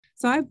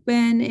So I've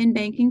been in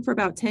banking for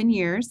about 10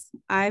 years.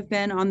 I've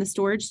been on the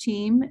storage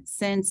team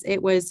since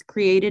it was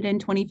created in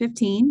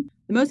 2015.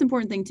 The most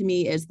important thing to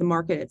me is the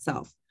market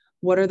itself.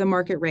 What are the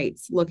market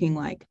rates looking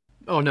like?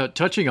 Oh no,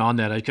 touching on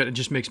that, it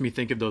just makes me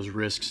think of those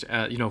risks.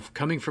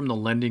 Coming from the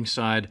lending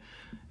side,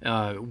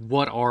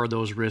 what are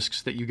those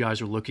risks that you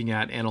guys are looking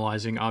at,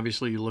 analyzing?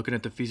 Obviously, you're looking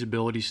at the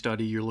feasibility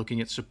study, you're looking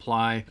at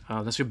supply.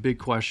 That's a big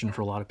question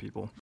for a lot of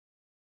people.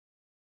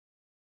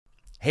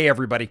 Hey,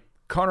 everybody.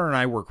 Connor and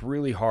I work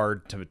really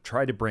hard to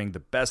try to bring the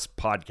best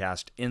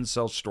podcast in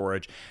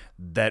self-storage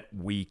that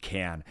we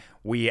can.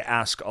 We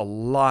ask a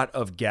lot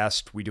of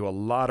guests, we do a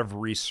lot of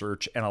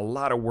research, and a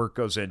lot of work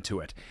goes into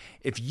it.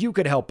 If you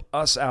could help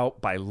us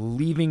out by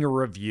leaving a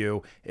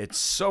review, it's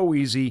so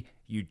easy.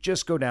 You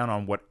just go down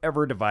on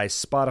whatever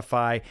device,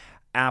 Spotify,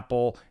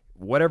 Apple,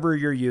 whatever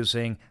you're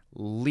using,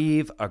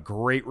 leave a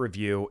great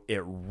review.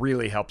 It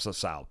really helps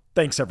us out.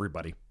 Thanks,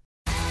 everybody.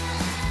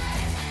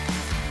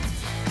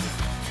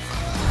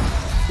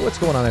 What's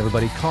going on,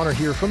 everybody? Connor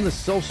here from the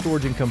Self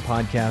Storage Income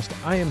Podcast.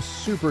 I am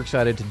super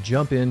excited to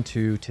jump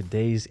into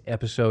today's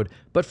episode.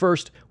 But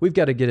first, we've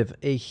got to give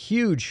a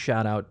huge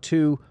shout out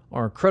to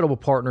our incredible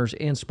partners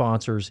and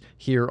sponsors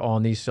here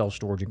on the Self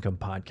Storage Income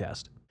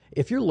Podcast.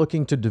 If you're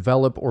looking to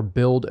develop or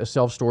build a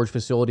self-storage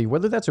facility,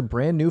 whether that's a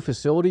brand new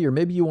facility or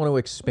maybe you want to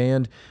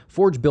expand,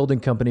 Forge Building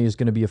Company is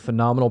going to be a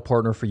phenomenal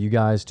partner for you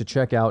guys to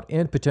check out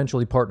and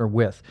potentially partner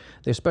with.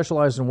 They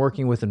specialize in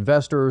working with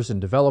investors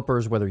and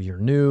developers, whether you're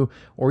new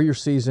or you're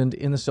seasoned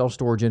in the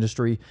self-storage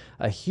industry.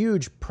 A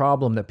huge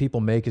problem that people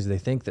make is they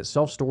think that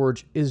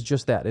self-storage is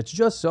just that. It's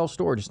just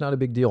self-storage. It's not a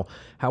big deal.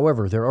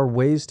 However, there are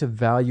ways to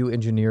value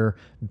engineer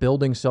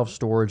building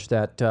self-storage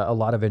that a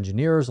lot of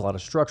engineers, a lot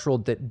of structural,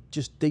 that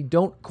just they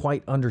don't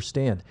quite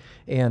understand.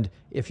 And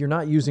if you're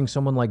not using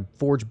someone like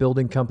Forge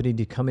Building Company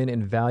to come in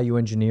and value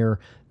engineer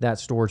that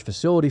storage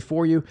facility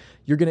for you,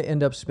 you're going to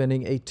end up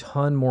spending a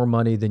ton more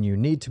money than you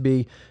need to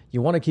be.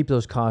 You want to keep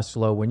those costs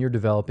low when you're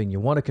developing. You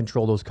want to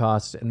control those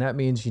costs, and that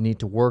means you need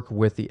to work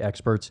with the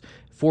experts.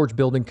 Forge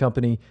Building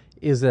Company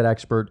is that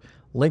expert.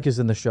 Link is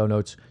in the show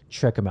notes.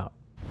 Check them out.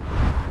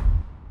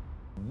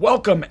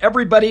 Welcome,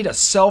 everybody, to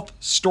Self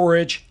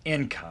Storage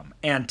Income.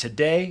 And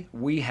today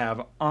we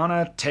have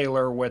Anna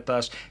Taylor with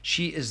us.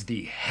 She is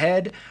the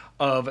head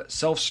of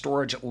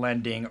self-storage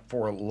lending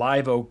for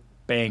Live Oak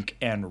Bank.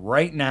 And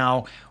right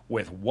now,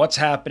 with what's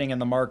happening in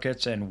the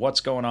markets and what's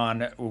going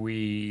on,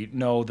 we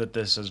know that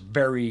this is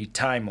very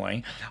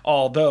timely.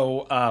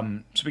 Although,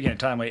 speaking of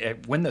timely,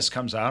 when this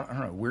comes out, I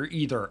don't know, we're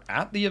either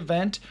at the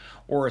event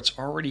or it's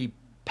already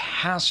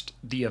past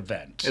the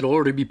event. It'll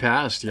already be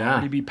passed, yeah.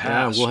 Already be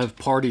passed. Yeah, we'll have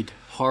partied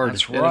hard.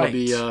 That's right.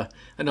 It'll be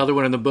another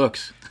one in the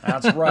books.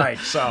 That's right.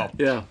 So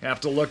yeah, you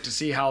have to look to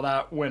see how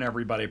that went,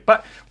 everybody.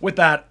 But with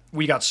that,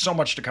 we got so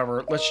much to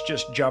cover. Let's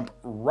just jump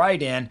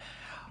right in.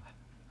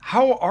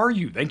 How are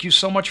you? Thank you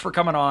so much for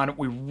coming on.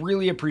 We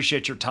really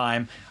appreciate your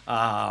time.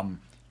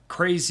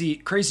 Crazy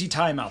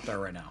time out there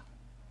right now.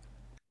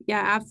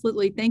 Yeah,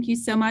 absolutely. Thank you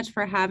so much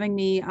for having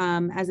me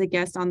as a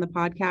guest on the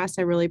podcast.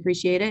 I really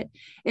appreciate it.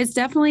 It's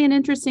definitely an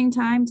interesting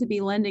time to be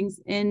lending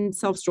in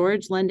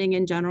self-storage, lending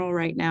in general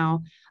right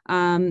now.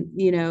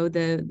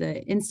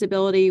 The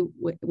instability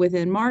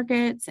within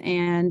markets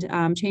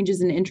and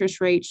changes in interest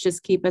rates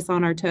just keep us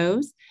on our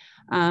toes.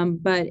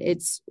 But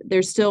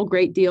there's still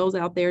great deals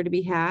out there to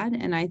be had.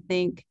 And I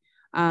think,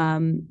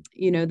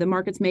 the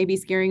markets may be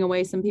scaring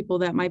away some people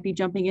that might be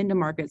jumping into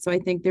markets. So I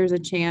think there's a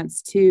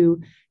chance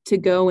to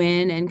go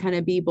in and kind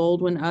of be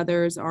bold when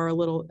others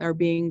are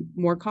being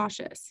more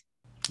cautious.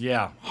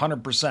 Yeah,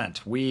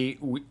 100%.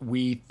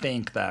 We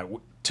think that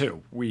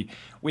too. We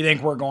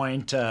think we're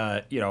going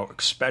to,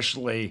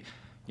 especially,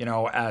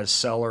 as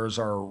sellers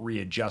are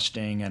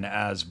readjusting and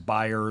as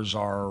buyers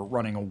are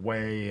running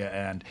away,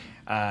 and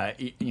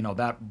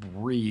that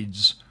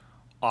breeds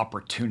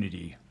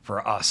opportunity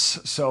for us.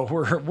 So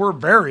we're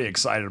very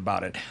excited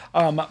about it.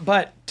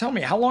 But tell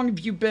me, how long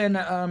have you been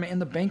in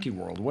the banking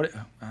world?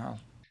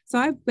 So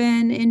I've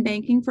been in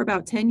banking for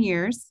about 10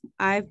 years.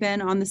 I've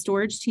been on the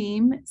storage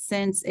team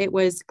since it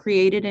was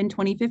created in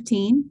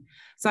 2015.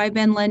 So I've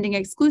been lending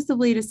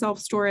exclusively to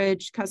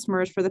self-storage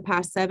customers for the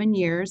past 7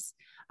 years,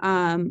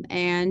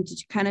 and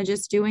kind of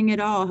just doing it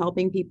all,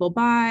 helping people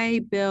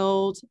buy,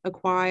 build,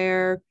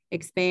 acquire,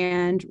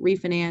 expand,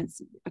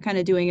 refinance, kind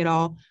of doing it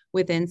all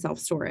within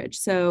self-storage.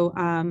 So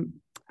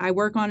I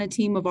work on a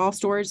team of all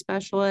storage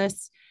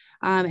specialists.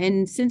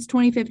 And since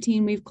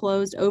 2015, we've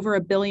closed over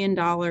 $1 billion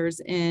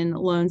in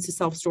loans to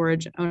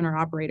self-storage owner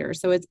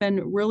operators. So it's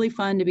been really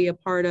fun to be a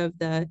part of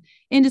the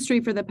industry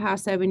for the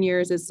past 7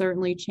 years. It's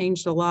certainly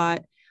changed a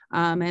lot.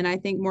 And I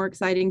think more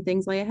exciting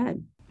things lay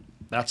ahead.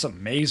 That's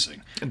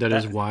amazing. That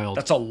is wild.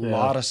 That's a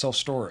lot of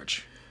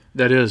self-storage.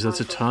 That's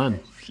a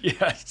ton.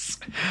 Yes.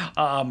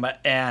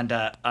 And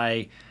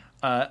I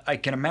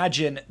can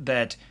imagine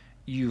that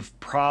you've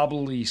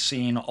probably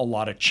seen a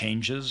lot of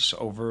changes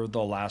over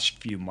the last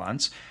few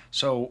months.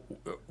 So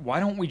why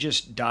don't we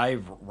just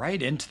dive right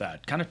into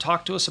that? Kind of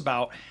talk to us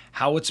about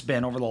how it's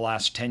been over the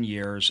last 10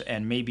 years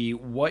and maybe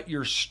what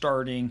you're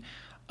starting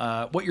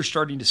what you're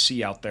starting to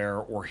see out there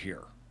or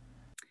hear?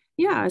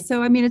 Yeah,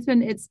 so I mean,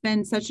 it's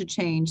been such a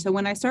change. So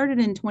when I started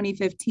in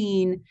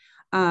 2015,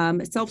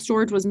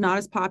 self-storage was not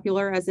as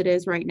popular as it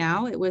is right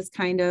now. It was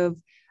kind of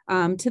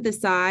to the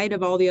side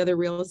of all the other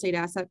real estate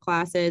asset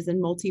classes,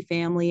 and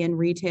multifamily and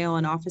retail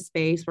and office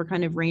space were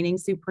kind of reigning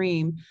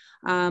supreme.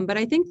 But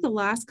I think the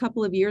last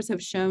couple of years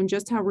have shown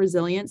just how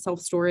resilient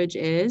self-storage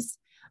is,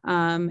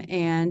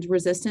 and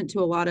resistant to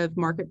a lot of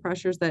market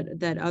pressures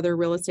that other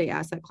real estate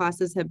asset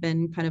classes have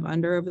been kind of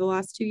under over the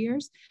last 2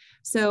 years.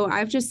 So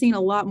I've just seen a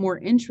lot more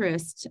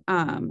interest,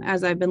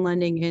 as I've been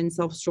lending in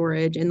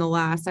self-storage in the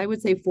last, I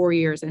would say, 4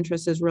 years.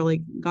 Interest has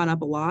really gone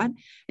up a lot.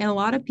 And a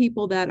lot of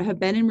people that have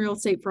been in real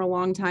estate for a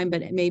long time,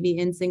 but maybe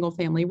in single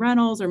family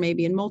rentals or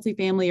maybe in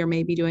multifamily or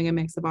maybe doing a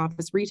mix of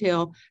office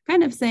retail,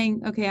 kind of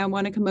saying, okay, I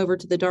want to come over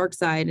to the dark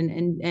side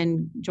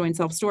and join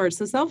self-storage.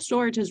 So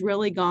self-storage has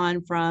really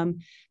gone from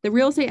the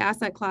real estate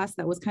asset class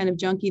that was kind of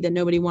junky that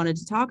nobody wanted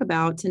to talk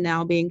about to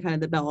now being kind of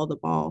the belle of the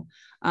ball.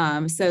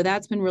 So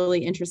that's been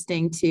really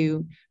interesting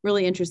to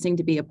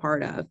be a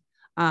part of.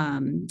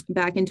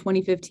 Back in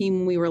 2015,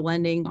 when we were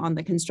lending on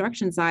the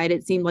construction side,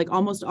 it seemed like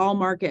almost all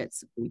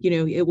markets,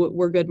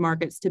 were good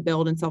markets to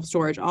build in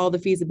self-storage. All the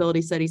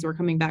feasibility studies were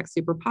coming back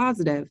super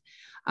positive,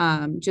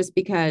 just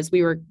because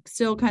we were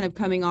still kind of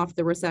coming off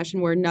the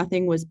recession where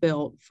nothing was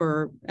built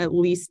for at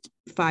least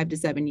 5 to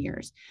 7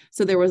 years.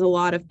 So there was a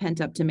lot of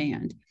pent-up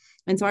demand.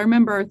 And so I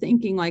remember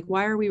thinking, like,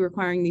 why are we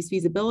requiring these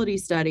feasibility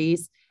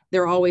studies?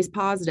 They're always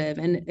positive.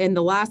 And in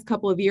the last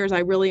couple of years, I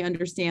really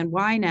understand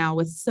why now,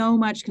 with so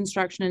much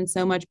construction and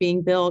so much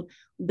being built,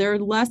 there are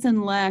less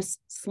and less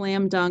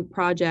slam dunk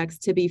projects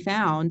to be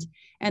found.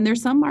 And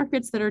there's some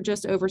markets that are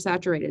just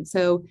oversaturated.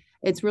 So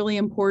it's really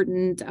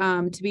important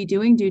to be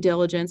doing due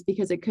diligence,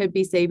 because it could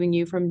be saving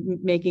you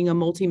from making a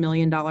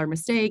multi-million-dollar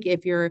mistake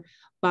if you're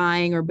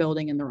buying or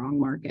building in the wrong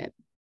market.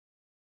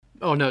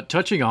 Oh, no,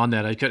 touching on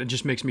that, it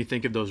just makes me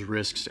think of those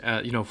risks.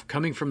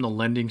 Coming from the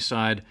lending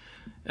side,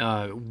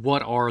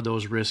 what are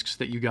those risks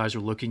that you guys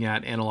are looking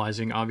at,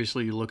 analyzing?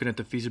 Obviously, you're looking at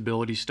the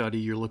feasibility study,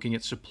 you're looking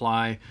at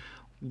supply.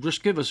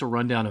 Just give us a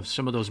rundown of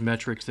some of those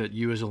metrics that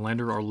you as a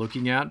lender are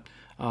looking at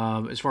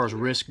as far as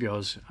risk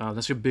goes.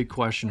 That's a big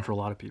question for a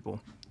lot of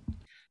people.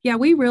 Yeah,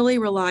 we really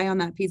rely on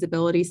that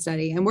feasibility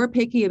study, and we're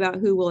picky about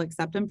who we'll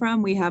accept them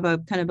from. We have a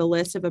kind of a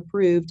list of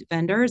approved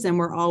vendors, and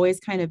we're always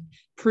kind of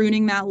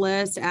pruning that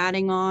list,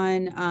 adding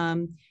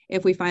on.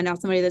 If we find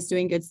out somebody that's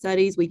doing good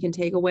studies, we can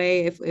take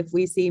away if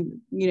we see,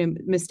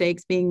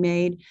 mistakes being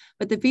made.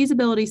 But the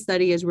feasibility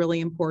study is really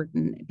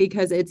important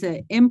because it's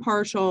an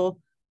impartial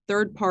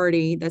third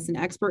party that's an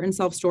expert in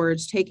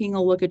self-storage taking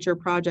a look at your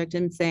project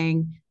and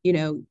saying,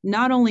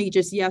 not only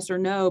just yes or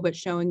no, but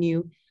showing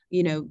you,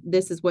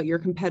 this is what your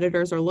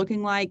competitors are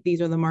looking like. These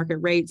are the market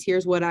rates.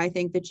 Here's what I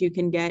think that you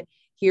can get.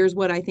 Here's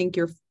what I think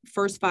your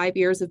first 5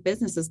 years of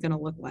business is going to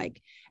look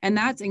like. And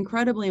that's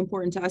incredibly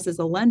important to us as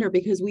a lender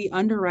because we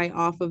underwrite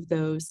off of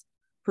those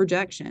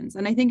projections.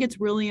 And I think it's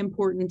really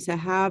important to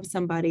have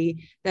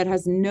somebody that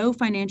has no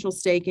financial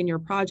stake in your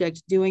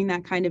project doing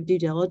that kind of due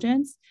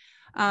diligence.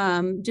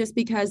 Just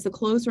because the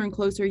closer and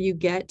closer you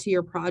get to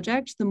your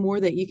project, the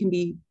more that you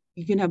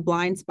can have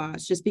blind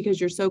spots just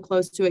because you're so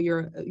close to it.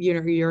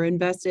 You're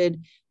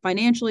invested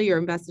financially, you're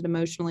invested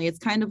emotionally. It's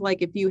kind of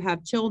like if you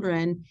have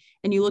children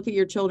and you look at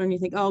your children, you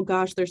think, oh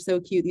gosh, they're so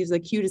cute. These are the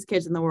cutest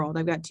kids in the world.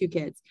 I've got 2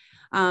 kids.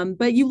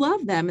 But you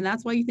love them. And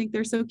that's why you think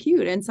they're so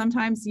cute. And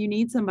sometimes you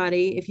need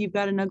somebody, if you've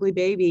got an ugly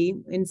baby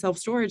in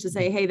self-storage, to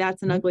say, hey,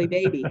 that's an ugly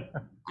baby.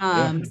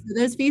 So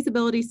those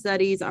feasibility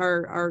studies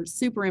are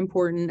super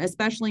important,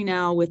 especially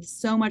now with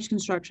so much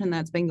construction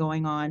that's been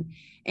going on.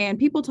 And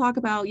people talk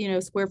about,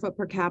 square foot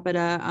per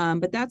capita,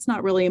 but that's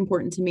not really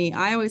important to me.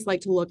 I always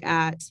like to look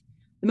at,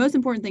 the most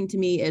important thing to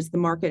me is the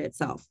market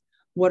itself.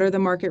 What are the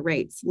market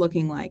rates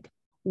looking like?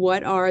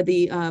 What are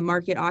the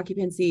market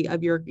occupancy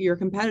of your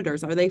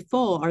competitors? Are they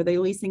full? Are they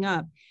leasing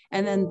up?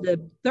 And then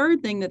the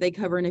third thing that they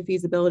cover in a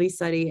feasibility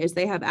study is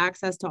they have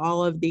access to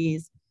all of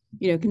these,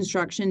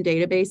 construction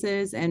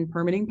databases and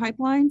permitting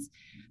pipelines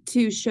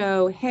to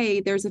show, hey,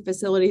 there's a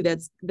facility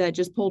that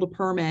just pulled a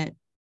permit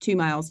 2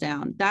 miles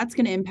down. That's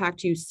going to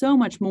impact you so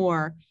much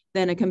more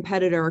than a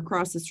competitor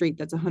across the street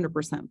that's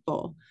 100%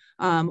 full.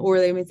 Or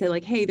they would say,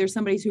 like, hey, there's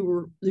somebody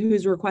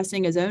who's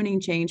requesting a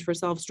zoning change for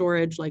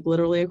self-storage, like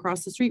literally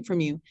across the street from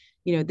you.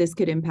 This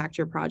could impact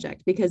your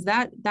project, because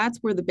that's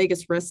where the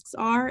biggest risks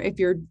are. If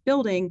your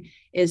building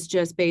is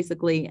just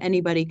basically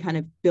anybody kind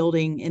of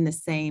building in the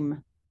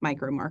same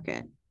micro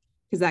market,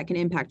 because that can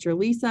impact your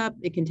lease up.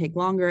 It can take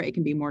longer. It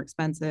can be more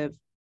expensive.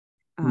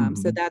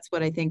 So that's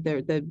what I think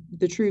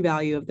the true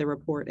value of the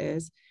report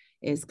is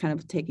kind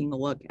of taking a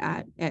look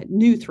at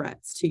new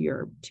threats to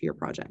your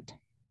project.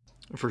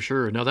 For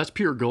sure. No, that's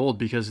pure gold,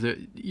 because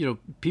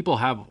people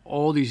have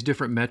all these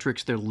different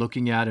metrics they're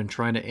looking at and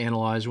trying to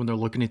analyze when they're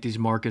looking at these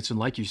markets. And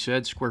like you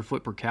said, square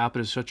foot per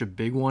capita is such a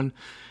big one.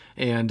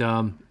 And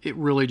it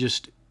really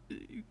just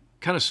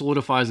kind of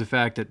solidifies the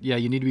fact that,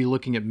 you need to be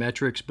looking at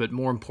metrics, but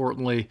more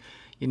importantly,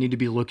 you need to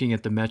be looking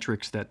at the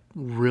metrics that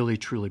really,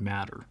 truly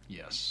matter.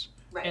 Yes.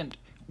 Right. And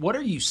what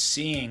are you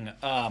seeing?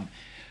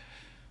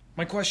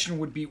 My question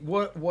would be,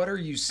 what are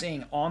you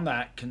seeing on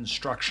that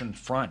construction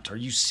front? Are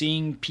you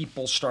seeing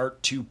people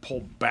start to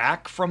pull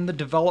back from the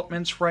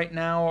developments right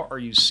now? Are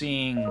you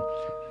seeing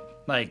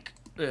like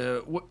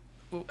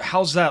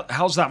how's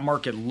that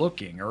market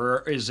looking,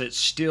 or is it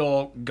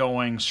still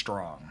going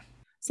strong?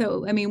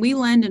 So, I mean, we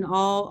lend in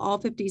all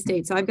 50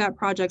 states. So I've got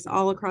projects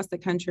all across the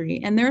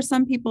country, and there are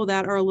some people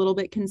that are a little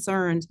bit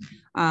concerned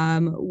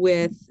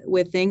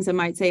with things and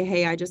might say,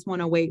 "Hey, I just want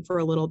to wait for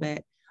a little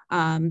bit."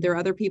 There are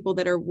other people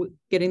that are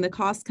getting the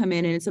costs come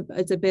in, and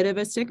it's a bit of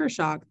a sticker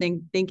shock,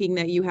 thinking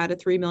that you had a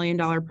 $3 million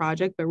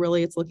project, but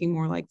really it's looking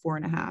more like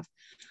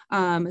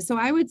 4.5. So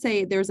I would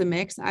say there's a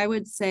mix. I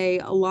would say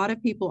a lot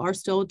of people are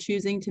still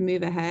choosing to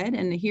move ahead,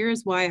 and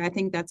here's why I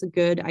think that's a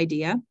good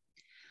idea.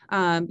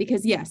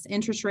 Because yes,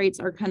 interest rates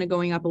are kind of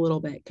going up a little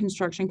bit.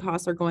 Construction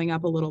costs are going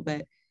up a little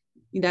bit.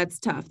 That's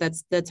tough.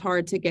 That's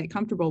hard to get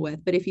comfortable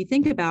with. But if you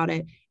think about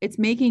it, it's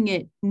making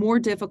it more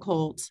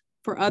difficult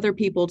for other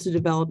people to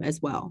develop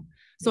as well.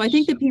 So I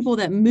think the people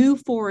that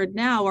move forward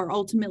now are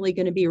ultimately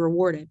going to be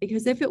rewarded,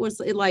 because if it was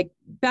like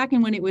back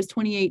in when it was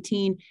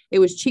 2018, it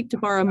was cheap to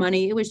borrow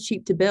money, it was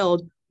cheap to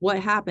build. What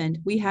happened?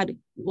 We had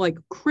like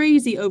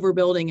crazy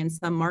overbuilding in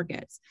some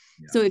markets.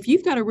 Yeah. So if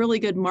you've got a really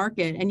good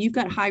market and you've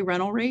got high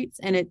rental rates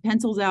and it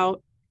pencils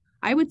out,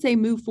 I would say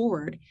move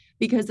forward,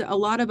 because a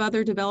lot of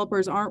other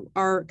developers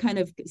are kind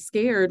of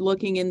scared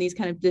looking in these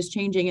kind of this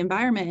changing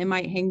environment and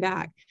might hang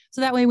back.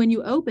 So that way, when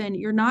you open,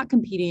 you're not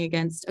competing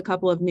against a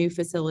couple of new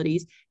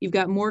facilities. You've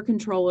got more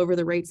control over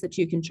the rates that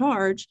you can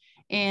charge,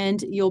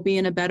 and you'll be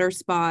in a better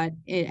spot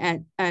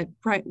at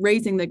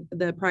raising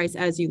the price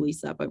as you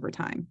lease up over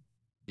time.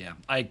 Yeah,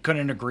 I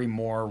couldn't agree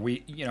more.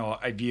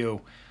 I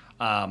view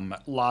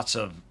lots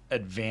of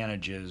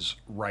advantages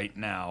right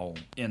now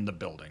in the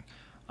building.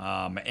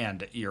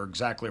 And you're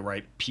exactly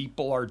right.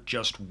 People are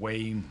just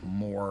way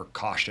more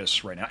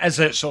cautious right now,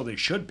 so they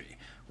should be,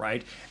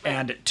 right?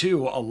 And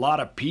two, a lot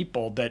of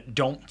people that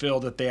don't feel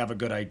that they have a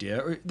good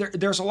idea.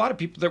 There's a lot of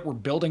people that were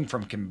building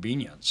from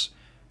convenience.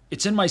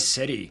 It's in my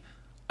city.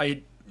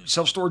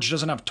 Self-storage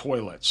doesn't have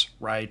toilets,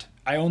 right?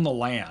 I own the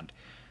land.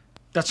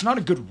 That's not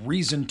a good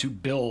reason to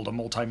build a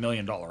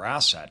multi-million-dollar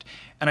asset.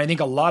 And I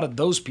think a lot of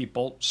those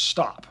people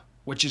stop,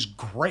 which is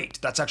great.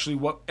 That's actually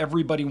what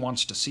everybody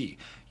wants to see.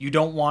 You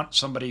don't want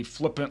somebody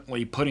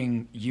flippantly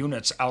putting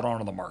units out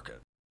onto the market.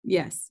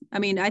 Yes. I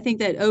mean, I think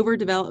that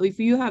if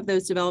you have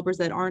those developers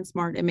that aren't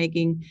smart at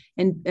making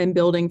and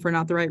building for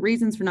not the right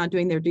reasons, for not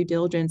doing their due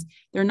diligence,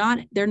 they're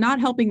not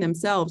helping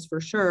themselves for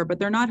sure, but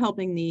they're not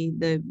helping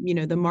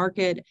the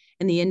market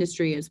and the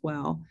industry as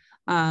well.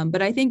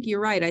 But I think you're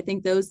right. I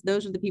think those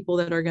are the people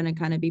that are going to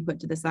kind of be put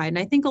to the side. And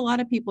I think a lot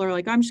of people are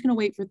like, I'm just going to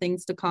wait for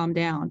things to calm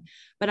down.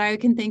 But I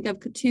can think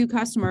of two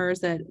customers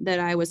that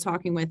I was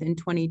talking with in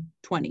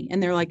 2020,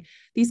 and they're like,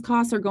 these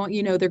costs are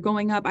going, they're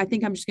going up. I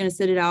think I'm just going to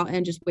sit it out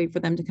and just wait for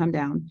them to come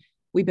down.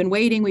 We've been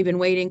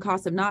waiting.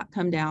 Costs have not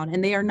come down,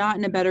 and they are not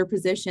in a better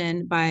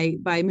position by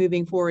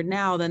moving forward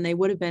now than they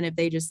would have been if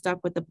they just stuck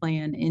with the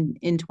plan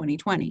in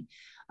 2020.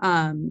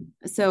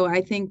 So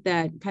I think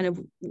that kind of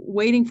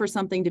waiting for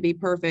something to be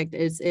perfect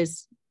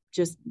is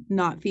just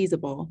not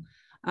feasible.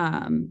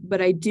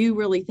 But I do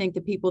really think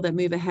the people that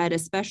move ahead,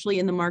 especially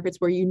in the markets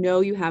where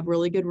you have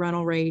really good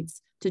rental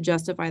rates to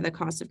justify the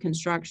cost of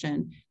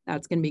construction,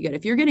 that's going to be good.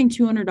 If you're getting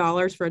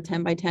 $200 for a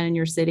 10 by 10 in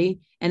your city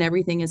and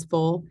everything is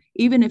full,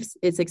 even if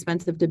it's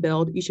expensive to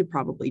build, you should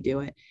probably do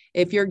it.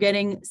 If you're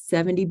getting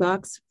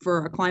 $70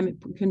 for a climate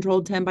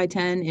controlled 10 by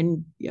 10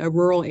 in a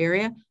rural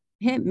area,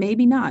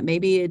 maybe not.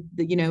 Maybe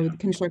the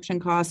construction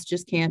costs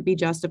just can't be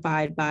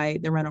justified by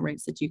the rental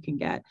rates that you can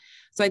get.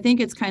 So I think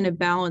it's kind of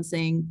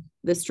balancing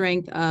the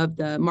strength of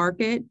the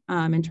market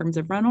in terms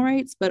of rental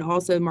rates, but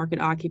also market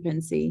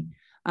occupancy.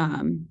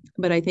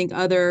 But I think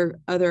other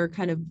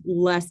kind of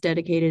less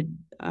dedicated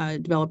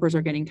developers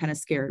are getting kind of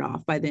scared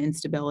off by the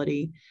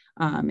instability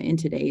in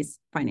today's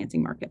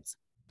financing markets.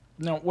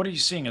 Now, what are you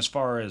seeing as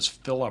far as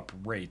fill-up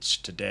rates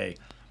today?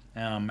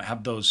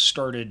 Have those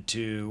started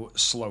to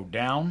slow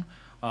down?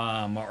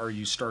 Are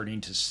you starting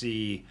to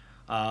see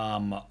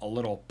a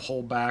little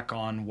pullback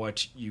on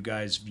what you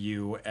guys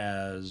view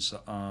as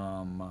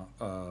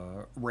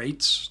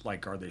rates?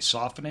 Like, are they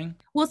softening?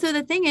 Well, so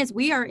the thing is,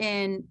 we are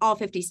in all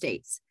 50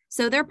 states.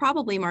 So there are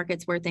probably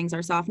markets where things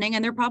are softening,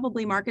 and there are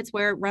probably markets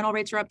where rental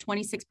rates are up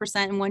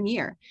 26% in 1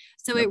 year.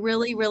 So It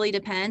really, really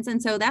depends.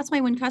 And so that's why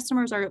when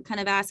customers are kind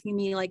of asking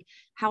me like,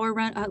 how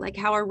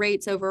are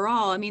rates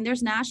overall? I mean,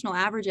 there's national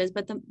averages,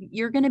 but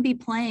you're going to be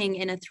playing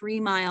in a 3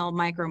 to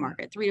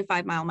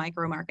 5 mile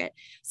micro market.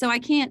 So I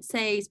can't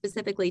say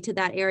specifically to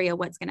that area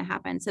what's going to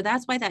happen. So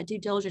that's why that due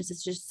diligence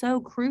is just so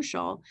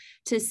crucial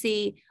to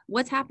see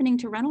what's happening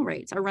to rental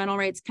rates. Are rental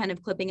rates kind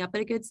of clipping up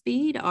at a good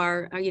speed?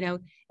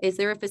 Is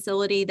there a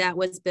facility that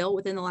was built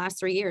within the last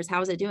 3 years?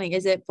 How is it doing?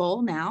 Is it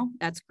full now?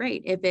 That's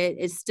great. If it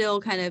is still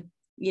kind of,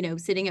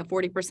 sitting at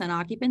 40%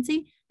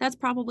 occupancy, that's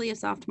probably a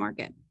soft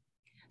market.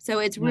 So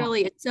it's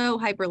so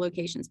hyper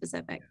location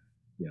specific.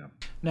 Yeah.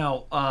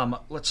 Now,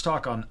 let's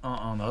talk on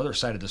the other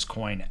side of this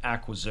coin,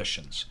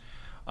 acquisitions.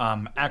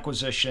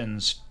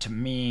 Acquisitions, to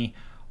me,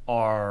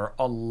 are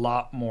a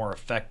lot more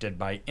affected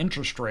by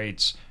interest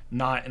rates,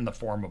 not in the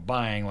form of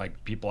buying.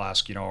 Like people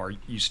ask, are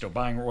you still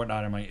buying or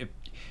whatnot? I'm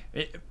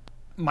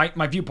like,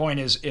 my viewpoint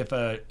is if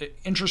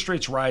interest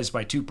rates rise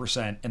by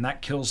 2% and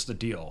that kills the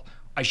deal,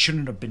 I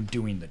shouldn't have been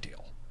doing the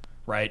deal.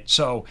 Right.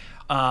 So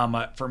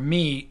for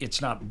me,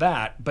 it's not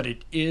that, but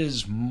it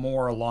is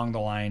more along the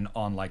line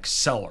on like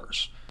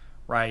sellers,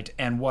 right?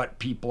 And what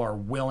people are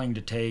willing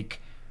to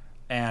take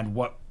and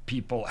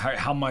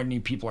how many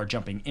people are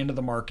jumping into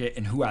the market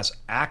and who has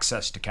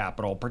access to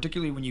capital,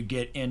 particularly when you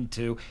get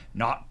into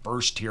not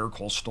first tier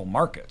coastal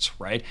markets,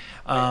 right?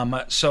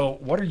 So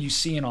what are you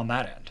seeing on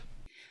that end?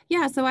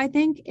 Yeah, so I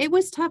think it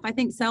was tough. I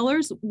think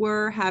sellers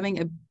were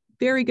having a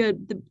very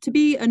good, to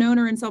be an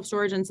owner in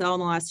self-storage and sell in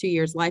the last 2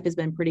 years, life has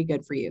been pretty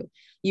good for you.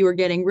 You were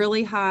getting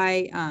really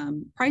high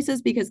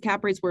prices because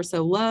cap rates were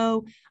so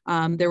low.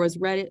 There was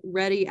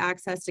ready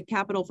access to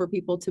capital for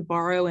people to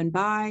borrow and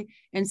buy.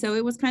 And so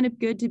it was kind of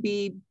good to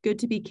be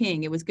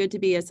king. It was good to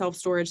be a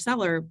self-storage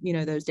seller,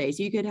 those days.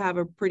 You could have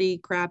a pretty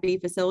crappy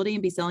facility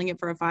and be selling it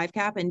for a 5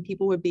 cap and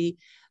people would be,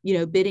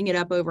 bidding it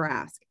up over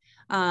ask.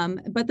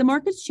 But the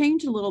market's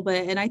changed a little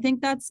bit. And I think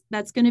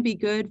that's going to be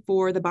good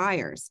for the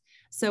buyers.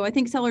 So I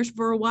think sellers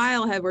for a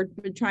while were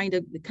trying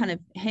to kind of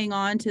hang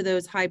on to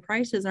those high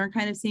prices and are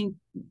kind of seeing,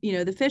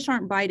 the fish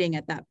aren't biting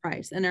at that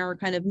price and are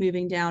kind of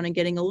moving down and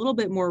getting a little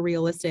bit more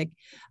realistic,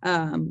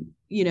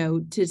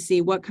 to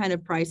see what kind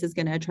of price is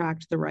going to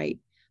attract the right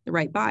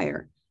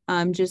buyer.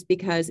 Just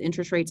because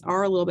interest rates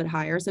are a little bit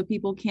higher. So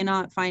people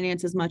cannot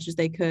finance as much as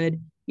they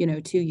could,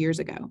 2 years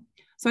ago.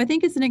 So I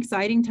think it's an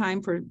exciting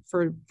time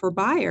for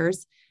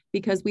buyers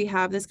because we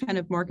have this kind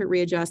of market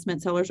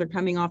readjustment. Sellers are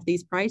coming off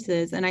these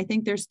prices, and I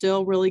think there's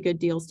still really good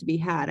deals to be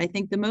had. I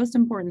think the most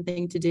important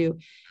thing to do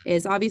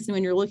is obviously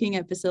when you're looking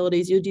at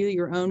facilities, you do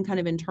your own kind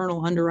of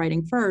internal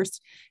underwriting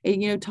first.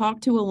 And,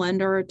 talk to a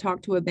lender,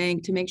 talk to a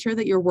bank to make sure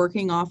that you're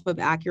working off of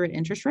accurate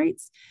interest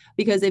rates.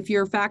 Because if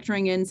you're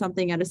factoring in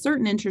something at a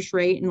certain interest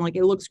rate and like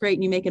it looks great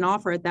and you make an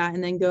offer at that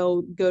and then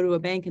go to a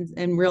bank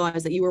and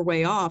realize that you were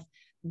way off,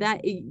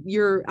 that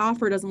your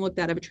offer doesn't look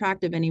that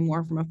attractive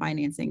anymore from a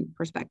financing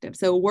perspective.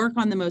 So work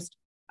on the most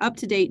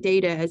up-to-date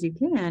data as you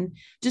can,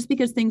 just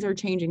because things are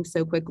changing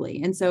so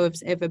quickly. And so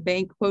if a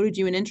bank quoted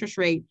you an interest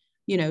rate,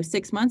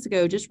 6 months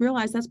ago, just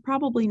realize that's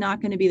probably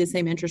not going to be the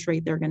same interest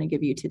rate they're going to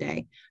give you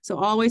today. So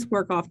always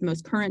work off the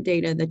most current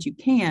data that you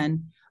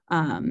can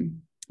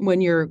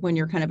when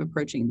you're kind of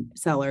approaching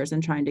sellers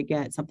and trying to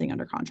get something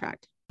under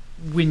contract.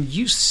 When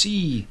you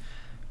see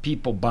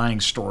people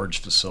buying storage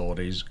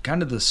facilities,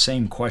 kind of the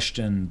same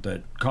question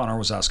that Connor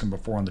was asking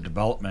before on the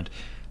development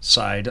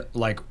side,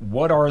 like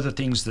what are the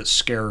things that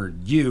scare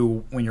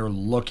you when you're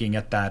looking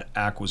at that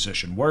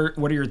acquisition? What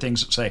are your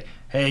things that say,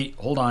 hey,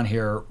 hold on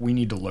here, we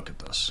need to look at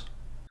this?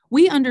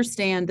 We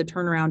understand the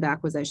turnaround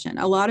acquisition.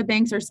 A lot of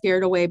banks are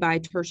scared away by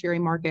tertiary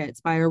markets,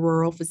 by a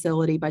rural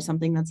facility, by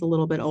something that's a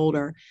little bit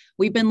older.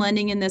 We've been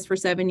lending in this for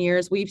 7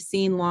 years. We've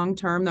seen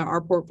long-term that our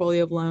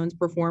portfolio of loans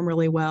perform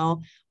really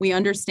well. We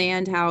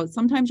understand how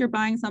sometimes you're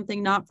buying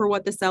something not for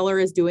what the seller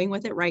is doing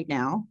with it right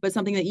now, but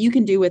something that you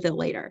can do with it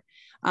later.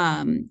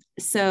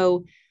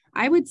 So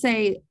I would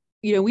say,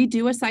 we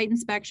do a site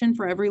inspection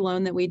for every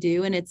loan that we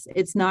do, and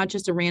it's not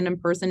just a random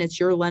person. It's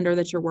your lender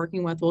that you're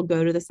working with will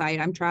go to the site.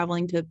 I'm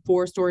traveling to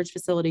 4 storage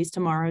facilities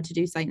tomorrow to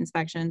do site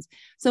inspections.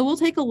 So we'll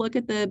take a look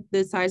at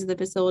the size of the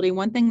facility.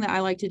 One thing that I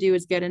like to do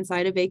is get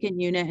inside a vacant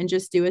unit and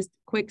just do a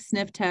quick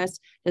sniff test.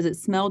 Does it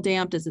smell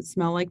damp? Does it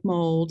smell like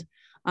mold?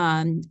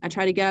 I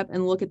try to get up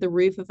and look at the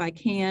roof if I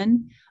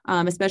can,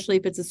 especially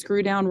if it's a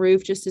screw down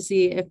roof, just to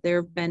see if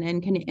there have been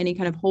any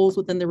kind of holes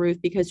within the roof,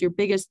 because your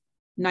biggest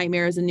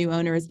nightmare as a new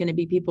owner is going to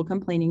be people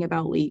complaining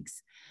about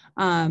leaks.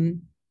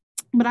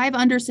 But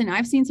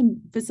I've seen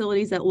some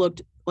facilities that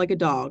looked like a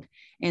dog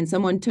and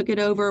someone took it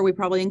over. We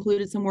probably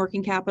included some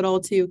working capital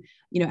to,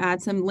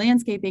 add some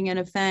landscaping and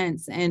a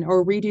fence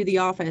or redo the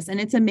office. And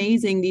it's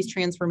amazing these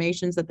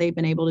transformations that they've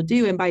been able to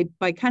do. And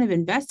by kind of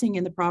investing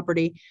in the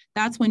property,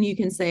 that's when you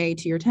can say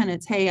to your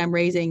tenants, hey, I'm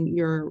raising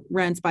your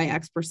rents by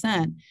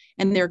X%.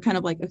 And they're kind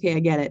of like, okay, I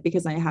get it,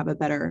 because I have a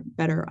better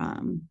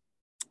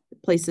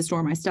place to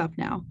store my stuff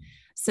now.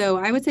 So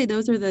I would say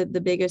those are the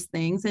biggest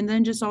things. And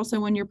then just also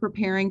when you're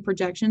preparing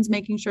projections,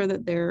 making sure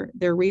that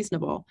they're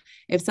reasonable.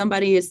 If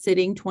somebody is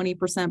sitting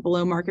 20%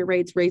 below market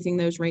rates, raising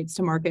those rates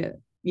to market,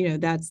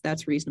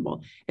 that's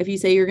reasonable. If you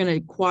say you're going to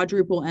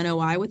quadruple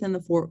NOI within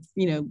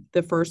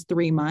the first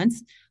 3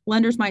 months,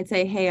 lenders might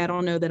say, hey, I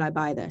don't know that I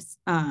buy this.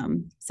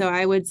 So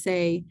I would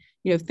say,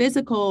 the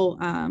physical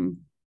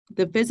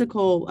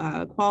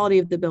quality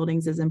of the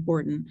buildings is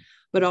important,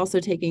 but also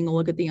taking a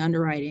look at the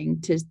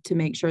underwriting to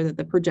make sure that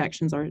the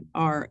projections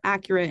are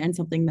accurate and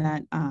something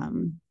that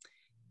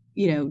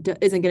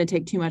isn't going to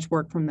take too much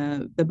work from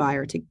the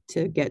buyer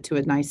to get to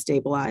a nice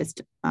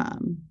stabilized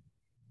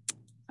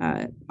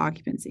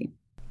occupancy.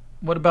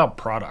 What about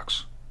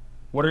products?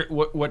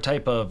 What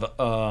type of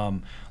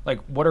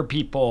what are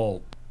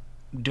people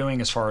doing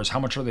as far as how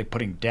much are they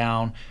putting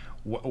down?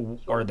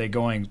 Are they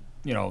going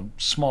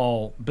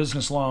small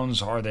business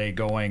loans? Are they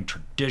going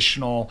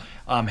traditional?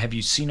 Have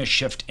you seen a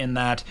shift in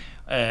that?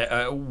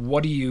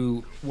 What are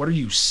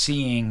you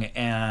seeing,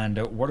 and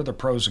what are the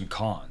pros and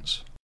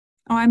cons?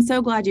 Oh, I'm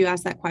so glad you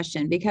asked that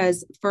question,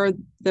 because for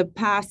the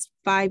past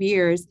 5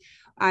 years,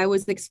 I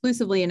was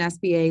exclusively an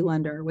SBA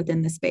lender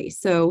within the space.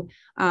 So,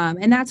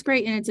 and that's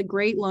great. And it's a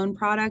great loan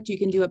product. You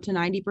can do up to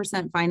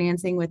 90%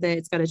 financing with it.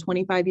 It's got a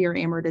 25-year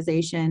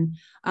amortization.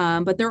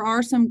 But there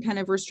are some kind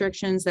of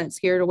restrictions that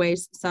scared away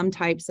some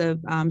types of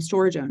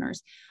storage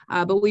owners.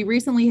 But we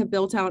recently have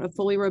built out a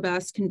fully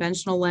robust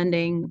conventional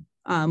lending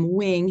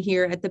wing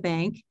here at the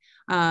bank.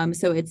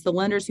 So it's the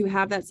lenders who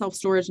have that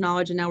self-storage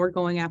knowledge, and now we're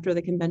going after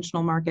the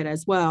conventional market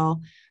as well.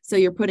 So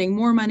you're putting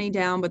more money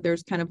down, but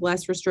there's kind of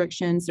less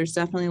restrictions. There's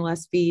definitely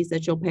less fees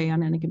that you'll pay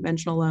on a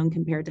conventional loan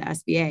compared to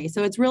SBA.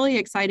 So it's really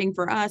exciting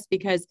for us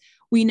because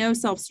we know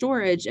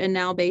self-storage, and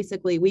now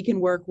basically we can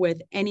work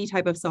with any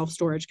type of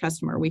self-storage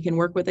customer. We can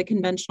work with a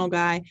conventional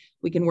guy.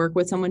 We can work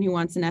with someone who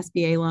wants an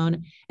SBA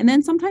loan. And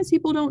then sometimes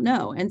people don't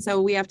know. And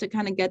so we have to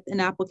kind of get an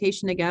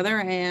application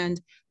together, and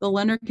the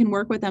lender can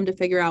work with them to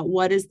figure out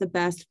what is the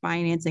best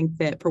financing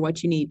fit for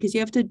what you need. Because you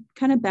have to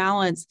kind of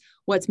balance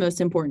what's most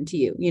important to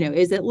you.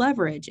 Is it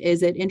leverage?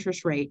 Is it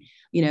interest rate?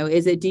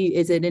 Is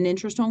it an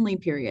interest only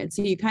period?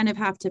 So you kind of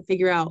have to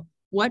figure out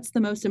what's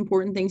the most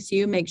important things to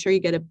you. Make sure you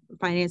get a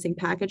financing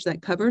package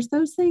that covers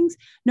those things,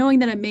 knowing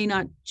that it may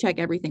not check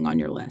everything on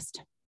your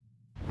list.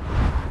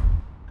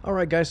 All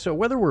right, guys. So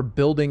whether we're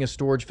building a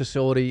storage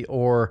facility,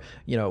 or,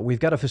 we've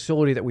got a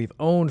facility that we've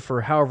owned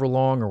for however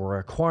long, or we're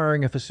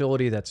acquiring a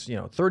facility that's,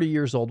 30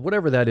 years old,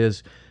 whatever that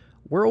is,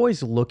 we're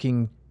always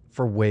looking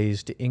for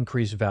ways to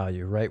increase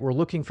value, right? We're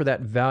looking for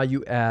that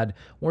value add.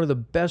 One of the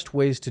best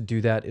ways to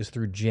do that is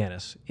through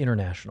Janus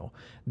International.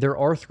 Their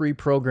R3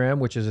 program,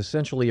 which is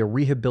essentially a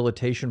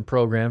rehabilitation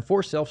program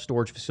for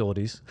self-storage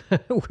facilities,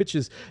 which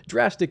is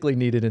drastically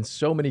needed in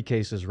so many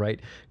cases, right?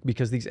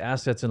 Because these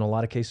assets in a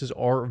lot of cases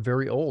are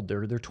very old.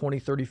 They're 20,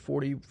 30,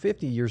 40,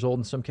 50 years old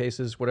in some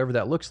cases, whatever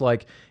that looks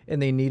like, and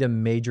they need a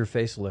major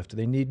facelift.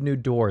 They need new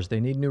doors,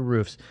 they need new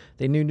roofs,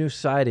 they need new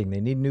siding,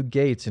 they need new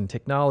gates and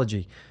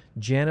technology.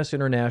 Janus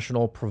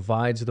International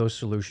provides those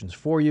solutions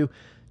for you.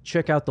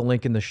 Check out the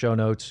link in the show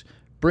notes,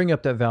 bring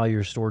up that value of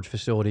your storage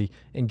facility,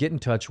 and get in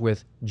touch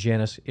with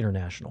Janus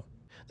International.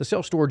 The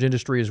self-storage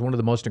industry is one of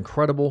the most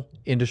incredible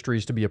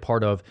industries to be a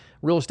part of,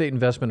 real estate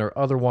investment or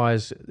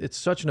otherwise. It's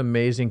such an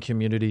amazing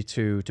community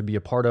to be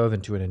a part of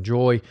and to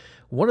enjoy.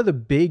 One of the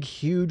big,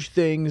 huge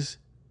things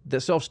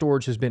that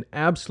self-storage has been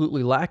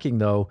absolutely lacking,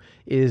 though,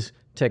 is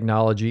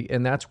technology,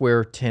 and that's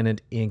where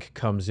Tenant Inc.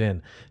 comes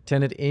in.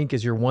 Tenant Inc.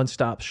 is your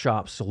one-stop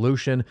shop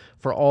solution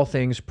for all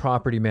things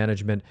property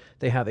management.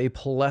 They have a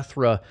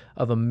plethora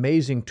of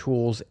amazing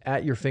tools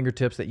at your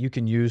fingertips that you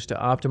can use to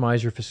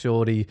optimize your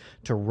facility,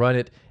 to run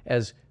it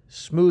as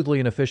smoothly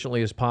and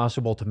efficiently as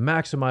possible, to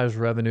maximize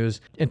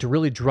revenues, and to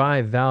really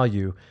drive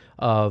value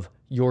of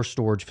your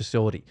storage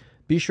facility.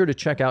 Be sure to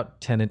check out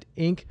Tenant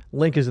Inc.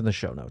 Link is in the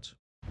show notes.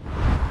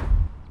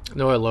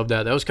 No, I love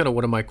that. That was kind of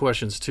one of my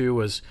questions too,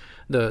 was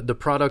the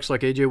products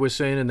like AJ was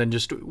saying, and then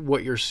just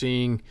what you're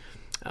seeing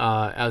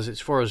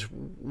as far as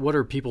what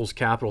are people's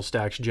capital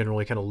stacks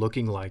generally kind of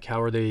looking like? How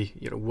are they,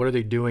 what are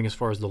they doing as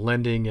far as the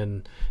lending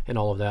and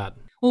all of that?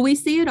 Well, we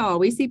see it all.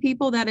 We see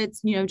people that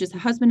it's, just a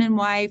husband and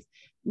wife.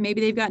 Maybe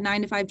they've got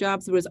 9-to-5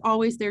 jobs. It was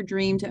always their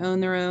dream to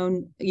own their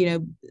own,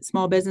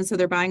 small business. So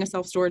they're buying a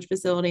self-storage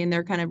facility and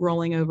they're kind of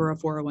rolling over a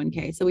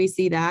 401k. So we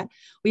see that.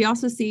 We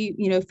also see,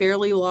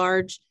 fairly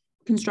large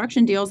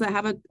construction deals that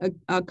have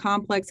a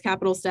complex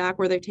capital stack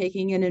where they're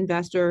taking in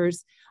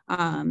investors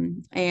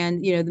and,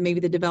 maybe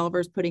the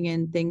developers putting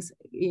in things,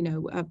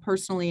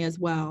 personally as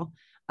well.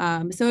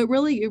 So it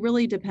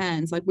really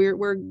depends. Like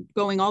we're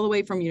going all the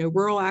way from,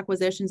 rural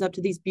acquisitions up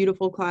to these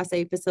beautiful Class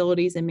A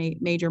facilities in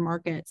major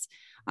markets.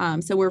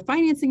 So we're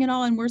financing it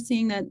all, and we're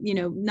seeing that,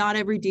 not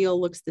every deal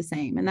looks the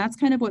same. And that's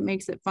kind of what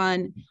makes it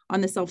fun on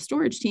the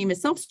self-storage team.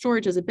 Is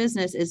self-storage as a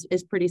business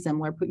is pretty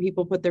similar.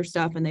 People put their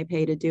stuff and they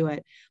pay to do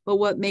it. But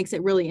what makes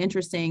it really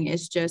interesting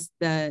is just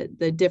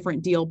the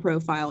different deal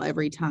profile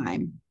every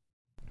time.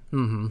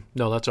 Mm-hmm.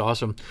 No, that's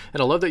awesome.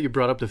 And I love that you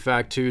brought up the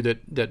fact too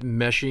that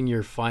meshing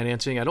your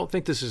financing. I don't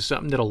think this is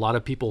something that a lot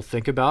of people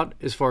think about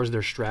as far as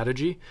their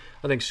strategy.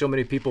 I think so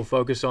many people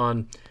focus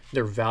on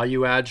their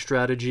value add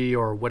strategy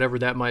or whatever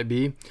that might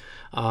be,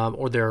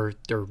 or their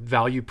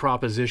value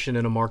proposition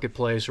in a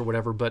marketplace or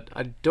whatever. But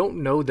I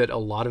don't know that a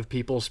lot of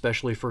people,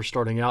 especially first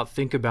starting out,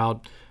 think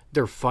about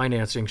their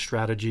financing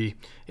strategy.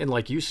 And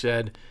like you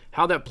said,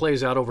 how that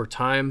plays out over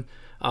time.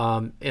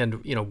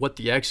 And what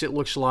the exit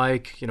looks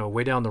like,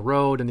 way down the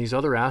road, and these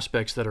other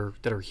aspects that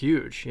are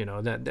huge.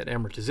 That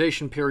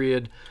amortization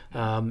period.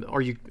 Are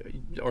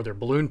there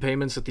balloon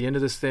payments at the end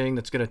of this thing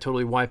that's going to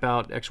totally wipe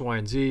out X, Y,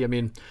 and Z? I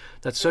mean,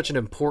 that's such an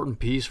important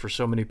piece for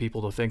so many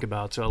people to think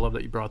about. So I love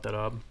that you brought that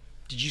up.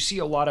 Did you see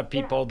a lot of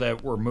people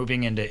that were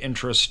moving into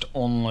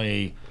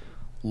interest-only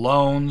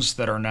loans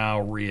that are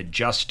now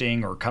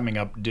readjusting or coming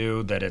up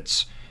due? That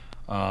it's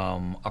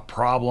a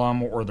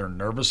problem or they're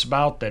nervous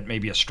about, that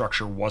maybe a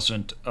structure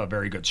wasn't a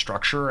very good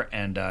structure,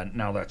 and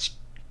now that's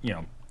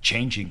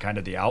changing kind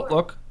of the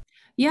outlook?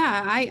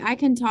 Yeah, I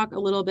can talk a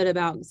little bit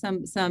about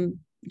some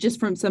just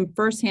from some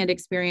firsthand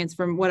experience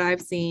from what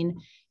I've seen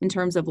in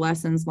terms of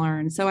lessons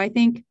learned. So I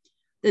think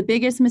the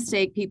biggest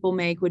mistake people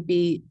make would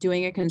be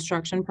doing a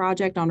construction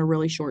project on a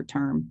really short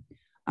term.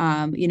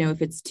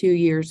 If it's 2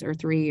 years or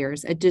 3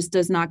 years, it just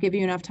does not give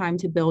you enough time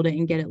to build it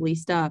and get it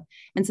leased up.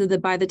 And so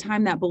that by the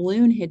time that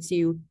balloon hits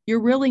you,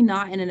 you're really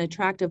not in an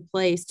attractive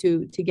place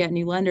to get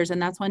new lenders.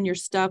 And that's when you're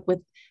stuck with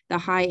the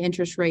high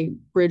interest rate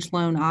bridge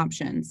loan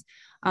options.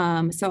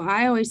 So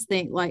I always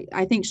think,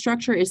 I think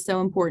structure is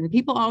so important.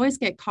 People always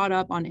get caught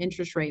up on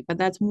interest rate, but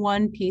that's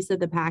one piece of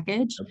the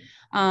package.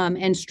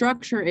 And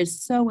structure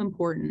is so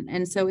important.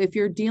 And so if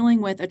you're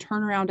dealing with a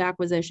turnaround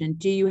acquisition,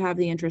 do you have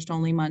the interest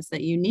only months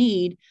that you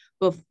need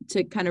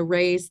to kind of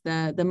raise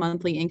the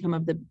monthly income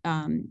of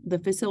the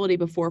facility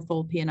before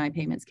full P&I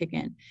payments kick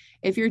in?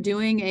 If you're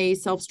doing a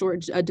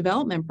self-storage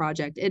development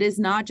project, it is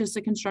not just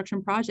a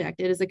construction project.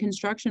 It is a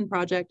construction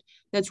project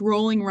that's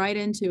rolling right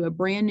into a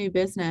brand new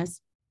business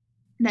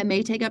that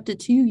may take up to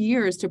 2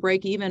 years to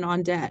break even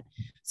on debt.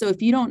 So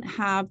if you don't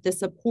have the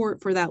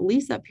support for that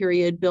lease up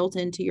period built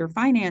into your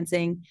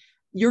financing,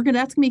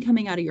 that's gonna be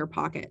coming out of your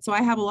pocket. So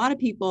I have a lot of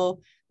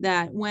people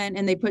that went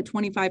and they put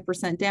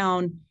 25%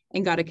 down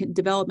and got a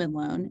development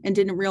loan and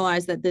didn't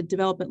realize that the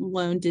development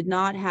loan did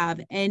not have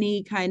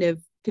any kind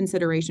of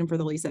consideration for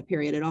the lease up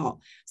period at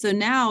all. So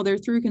now they're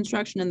through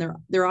construction and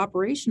they're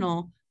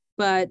operational,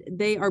 but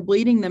they are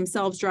bleeding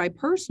themselves dry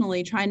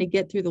personally trying to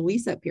get through the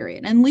lease up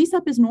period. And lease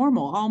up is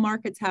normal. All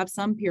markets have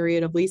some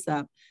period of lease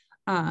up.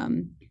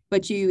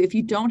 But if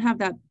you don't have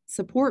that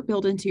support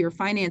built into your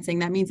financing,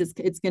 that means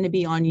it's going to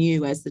be on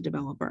you as the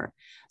developer.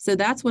 So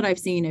that's what I've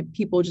seen,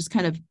 people just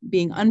kind of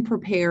being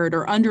unprepared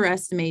or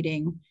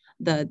underestimating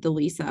the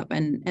lease up.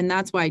 And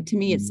that's why, to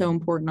me, it's so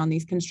important on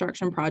these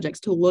construction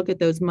projects to look at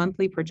those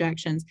monthly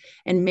projections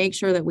and make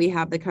sure that we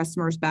have the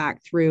customers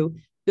back through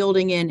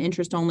building in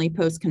interest only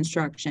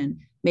post-construction,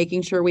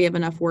 making sure we have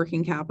enough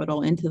working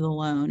capital into the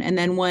loan. And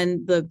then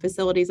when the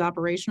facility is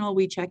operational,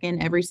 we check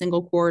in every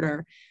single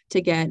quarter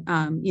to get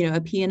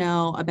a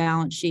P&L, a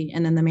balance sheet,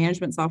 and then the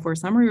management software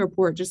summary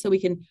report, just so we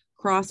can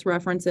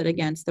cross-reference it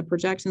against the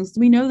projections.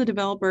 We know the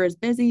developer is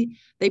busy.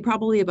 They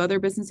probably have other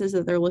businesses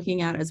that they're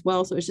looking at as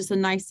well. So it's just a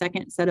nice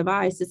second set of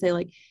eyes to say,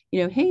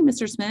 hey,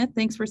 Mr. Smith,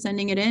 thanks for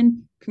sending it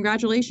in.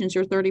 Congratulations,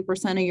 you're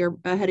 30%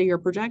 ahead of your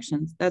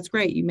projections. That's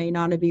great. You may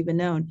not have even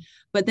known.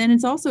 But then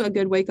it's also a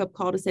good wake-up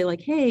call to say,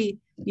 hey,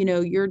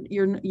 you're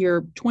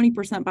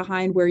 20%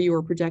 behind where you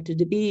were projected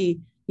to be.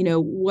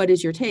 What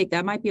is your take?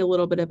 That might be a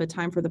little bit of a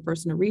time for the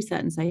person to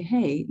reset and say,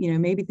 hey,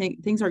 maybe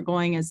things aren't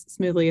going as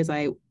smoothly as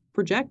I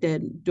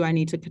projected. Do I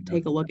need to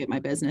take a look at my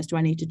business? Do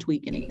I need to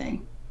tweak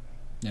anything?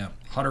 Yeah,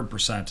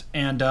 100%.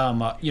 And, a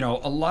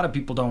lot of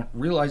people don't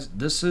realize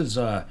this is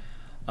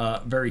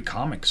very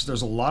common, because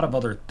there's a lot of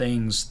other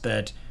things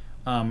that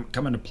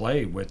come into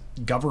play with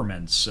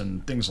governments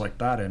and things like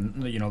that.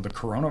 And, the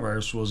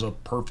coronavirus was a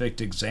perfect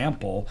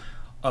example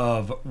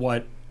of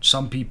what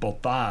some people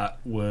thought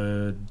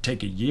would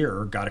take a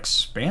year got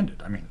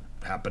expanded. I mean,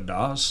 it happened to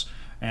us.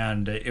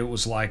 And it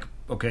was like,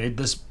 okay,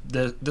 this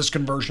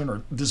conversion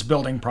or this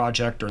building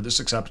project or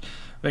this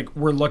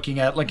we're looking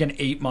at like an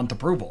 8-month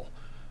approval.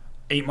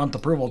 8-month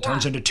approval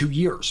turns into 2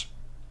 years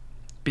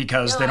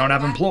because they don't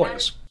have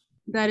employees.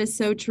 That is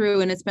so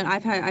true. And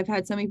I've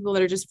had some people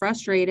that are just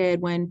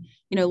frustrated when,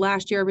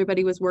 last year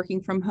everybody was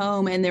working from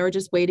home and they were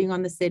just waiting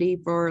on the city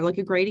for like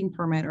a grading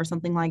permit or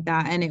something like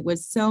that. And it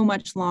was so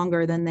much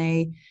longer than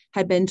they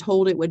had been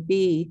told it would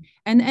be.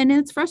 And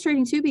it's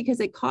frustrating too,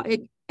 because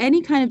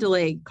any kind of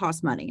delay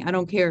costs money. I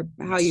don't care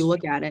how you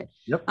look at it.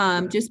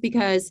 Yep. Just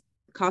because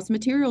cost of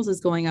materials is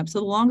going up. So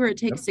the longer it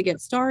takes to get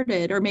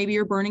started, or maybe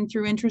you're burning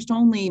through interest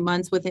only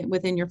months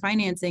within your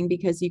financing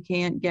because you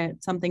can't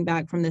get something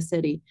back from the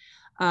city.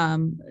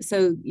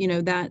 So,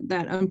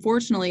 that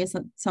unfortunately is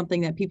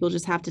something that people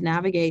just have to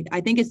navigate.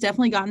 I think it's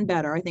definitely gotten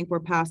better. I think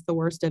we're past the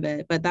worst of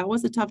it, but that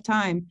was a tough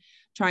time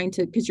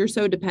because you're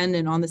so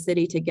dependent on the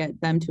city to get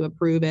them to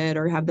approve it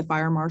or have the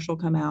fire marshal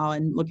come out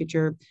and look at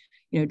your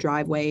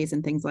driveways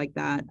and things like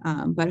that.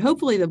 But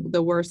hopefully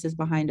the worst is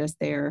behind us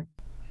there.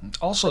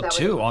 Also,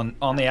 too,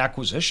 on the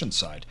acquisition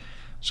side.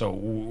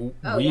 So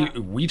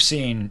we've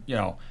seen,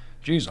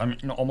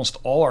 almost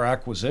all our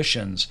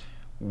acquisitions,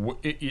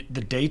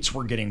 the dates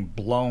were getting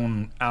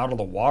blown out of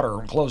the water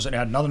and closed. It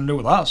had nothing to do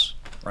with us,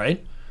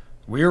 right?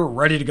 We were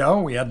ready to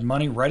go. We had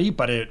money ready,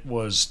 but it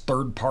was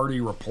third-party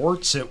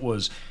reports. It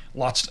was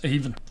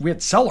we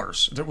had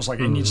sellers. It was like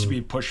it needs to be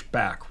pushed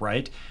back,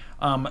 right?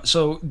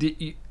 So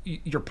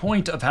your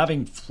point of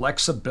having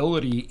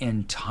flexibility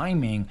in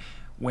timing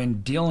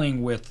when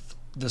dealing with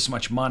this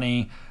much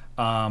money,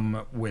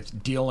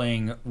 with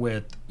dealing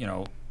with,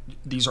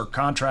 these are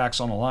contracts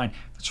on the line.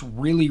 It's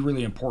really,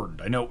 really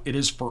important. I know it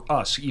is for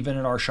us, even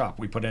in our shop.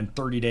 We put in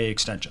 30-day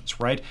extensions,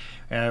 right?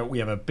 We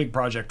have a big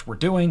project we're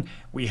doing.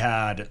 We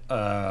had,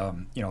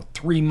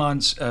 3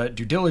 months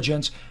due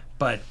diligence,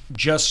 but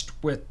just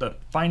with the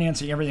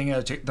financing, everything,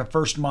 the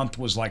first month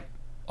was like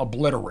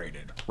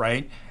obliterated,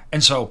 right?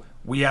 And so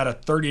we had a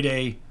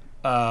 30-day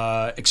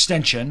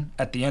extension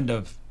at the end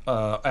of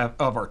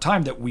our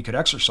time that we could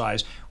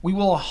exercise. We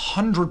will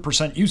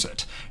 100% use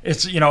it.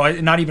 It's,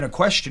 not even a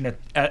question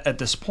at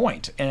this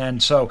point.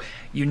 And so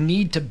you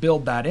need to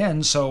build that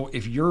in. So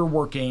if you're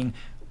working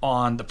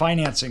on the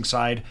financing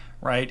side,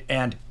 right,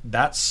 and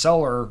that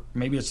seller,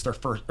 maybe it's their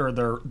first, or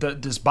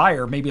this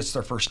buyer, maybe it's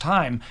their first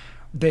time,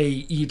 they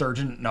either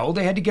didn't know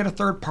they had to get a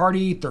third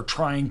party, they're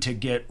trying to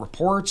get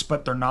reports,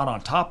 but they're not on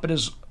top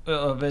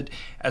of it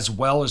as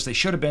well as they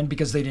should have been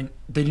because they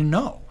didn't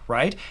know,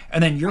 right?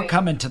 And then you're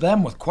coming to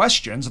them with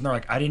questions and they're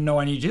like, I didn't know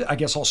I need to do that. I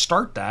guess I'll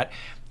start that.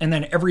 And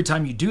then every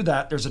time you do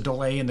that, there's a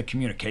delay in the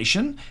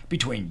communication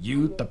between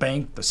you, the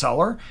bank, the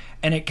seller,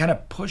 and it kind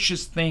of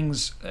pushes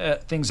things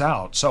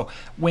out. So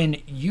when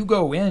you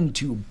go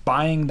into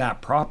buying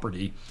that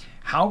property,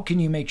 how can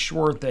you make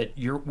sure that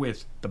you're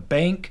with the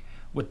bank,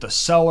 with the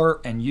seller,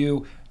 and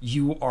you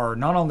are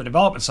not on the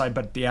development side,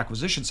 but the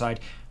acquisition side,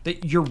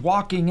 that you're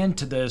walking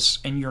into this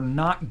and you're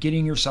not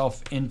getting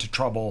yourself into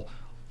trouble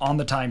on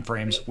the time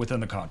frames within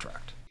the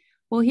contract?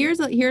 Well,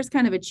 here's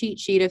kind of a cheat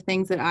sheet of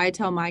things that I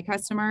tell my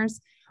customers.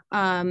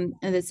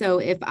 So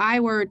if I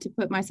were to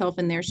put myself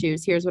in their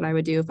shoes, here's what I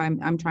would do if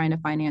I'm trying to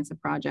finance a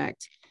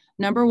project.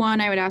 Number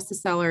one, I would ask the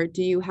seller,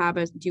 do you have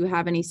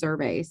any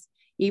surveys?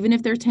 Even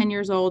if they're 10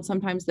 years old,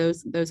 sometimes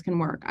those can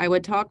work. I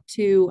would talk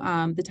to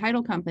the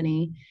title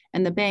company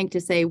and the bank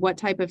to say what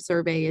type of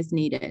survey is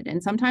needed.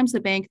 And sometimes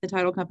the bank, the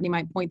title company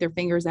might point their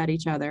fingers at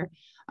each other.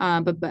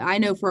 But I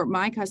know for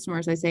my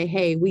customers, I say,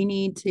 hey, we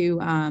need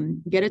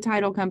to get a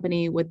title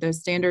company with the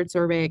standard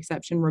survey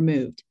exception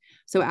removed.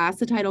 So ask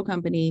the title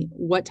company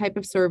what type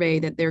of survey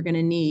that they're going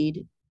to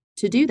need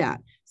to do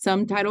that.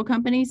 Some title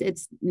companies,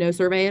 it's no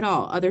survey at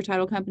all. Other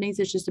title companies,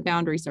 it's just a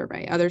boundary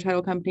survey. Other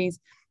title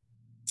companies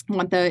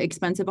want the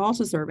expensive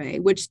also survey,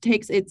 which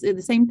it's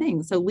the same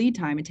thing. So lead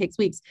time, it takes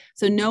weeks.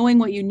 So knowing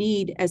what you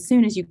need as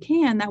soon as you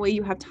can, that way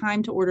you have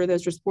time to order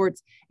those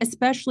reports,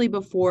 especially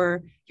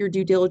before your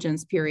due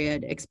diligence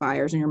period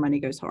expires and your money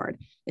goes hard,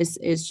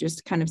 is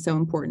just kind of so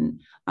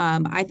important.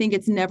 I think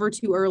it's never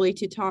too early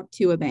to talk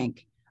to a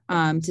bank.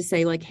 To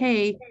say like,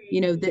 hey,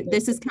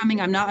 this is coming.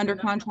 I'm not under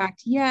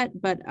contract yet,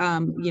 but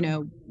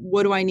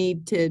what do I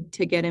need to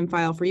get in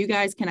file for you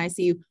guys? Can I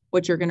see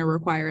what you're going to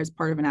require as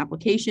part of an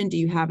application? Do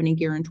you have any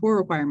guarantor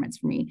requirements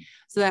for me?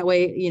 So that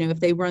way, if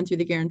they run through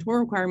the guarantor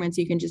requirements,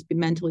 you can just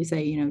mentally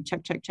say,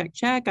 check, check, check,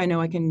 check. I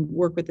know I can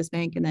work with this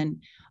bank, and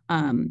then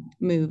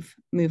move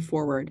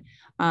forward.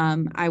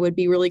 I would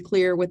be really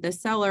clear with the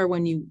seller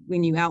when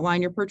you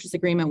outline your purchase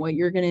agreement, what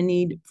you're going to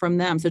need from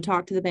them. So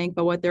talk to the bank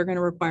about what they're going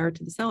to require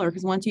to the seller,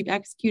 because once you've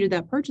executed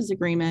that purchase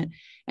agreement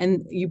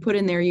and you put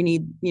in there, you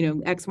need,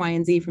 X, Y,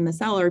 and Z from the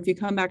seller. If you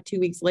come back 2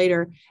 weeks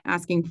later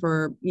asking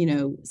for,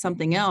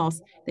 something else,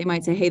 they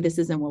might say, hey, this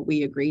isn't what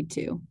we agreed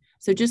to.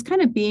 So just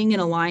kind of being in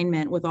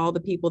alignment with all the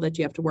people that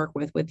you have to work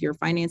with your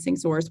financing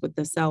source, with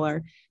the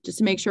seller, just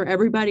to make sure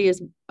everybody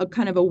is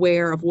kind of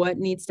aware of what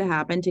needs to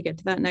happen to get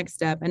to that next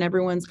step. And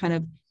everyone's kind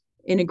of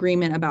in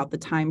agreement about the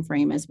time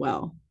frame as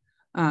well.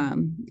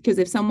 Because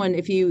if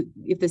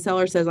the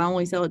seller says, I'll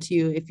only sell it to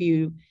you if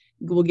you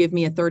will give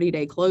me a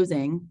 30-day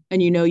closing,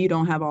 and you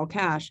don't have all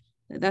cash,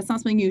 that's not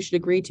something you should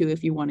agree to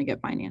if you want to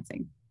get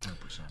financing.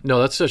 100%. No,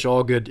 that's such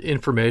all good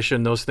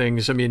information. Those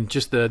things, I mean,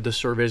 just the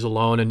surveys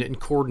alone and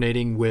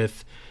coordinating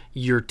with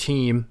your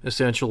team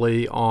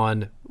essentially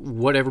on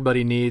what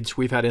everybody needs.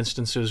 We've had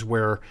instances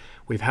where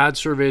we've had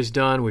surveys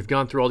done, we've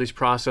gone through all these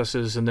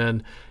processes, and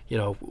then,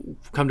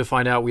 come to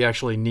find out we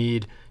actually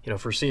need,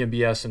 for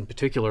CMBS in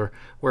particular,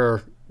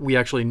 where we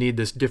actually need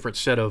this different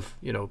set of,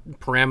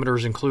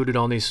 parameters included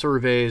on these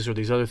surveys or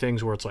these other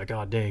things where it's like,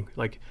 oh, dang,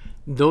 like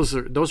those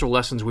are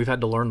lessons we've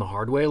had to learn the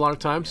hard way a lot of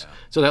times. Yeah.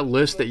 So that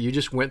list that you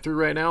just went through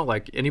right now,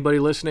 like anybody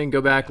listening,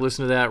 go back,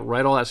 listen to that,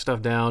 write all that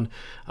stuff down.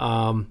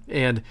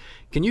 And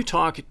can you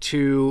talk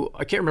to,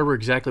 I can't remember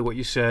exactly what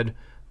you said,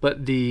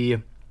 but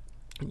you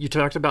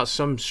talked about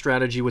some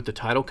strategy with the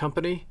title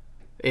company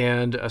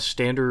and a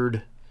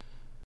standard.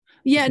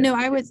 Yeah,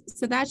 no,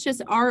 so that's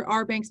just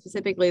our bank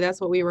specifically. That's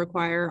what we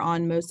require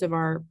on most of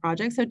our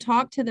projects. So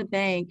talk to the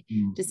bank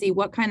to see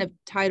what kind of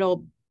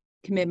title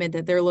commitment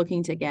that they're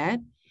looking to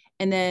get.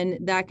 And then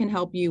that can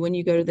help you when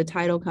you go to the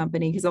title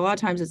company, because a lot of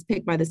times it's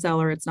picked by the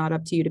seller. It's not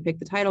up to you to pick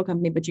the title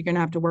company, but you're going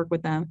to have to work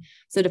with them.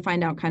 So to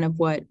find out kind of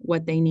what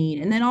they need.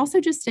 And then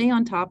also just stay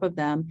on top of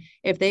them.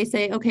 If they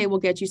say, okay, we'll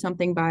get you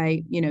something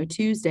by,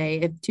 Tuesday,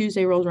 if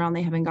Tuesday rolls around,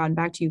 they haven't gotten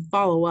back to you,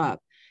 follow up.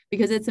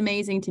 Because it's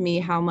amazing to me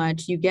how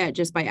much you get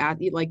just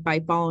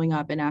by following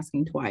up and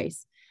asking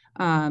twice.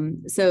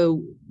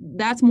 So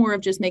that's more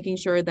of just making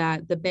sure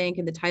that the bank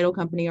and the title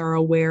company are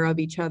aware of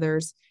each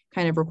other's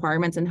kind of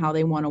requirements and how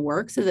they want to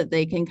work, so that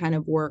they can kind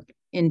of work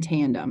in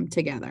tandem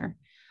together.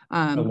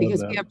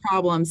 Because we have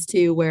problems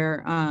too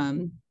where,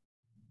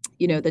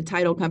 the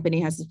title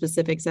company has a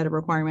specific set of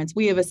requirements.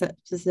 We have a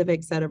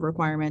specific set of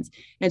requirements.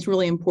 And it's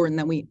really important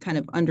that we kind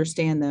of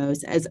understand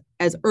those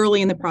as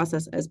early in the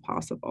process as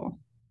possible.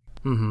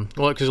 Well,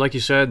 because like you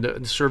said,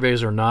 the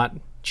surveys are not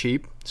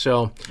cheap.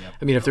 So,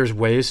 I mean, if there's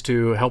ways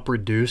to help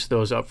reduce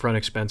those upfront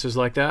expenses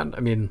like that, I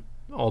mean,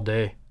 all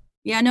day.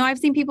 Yeah, no, I've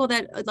seen people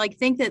that like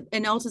think that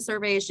an Elta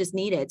survey is just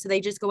needed. So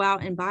they just go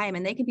out and buy them,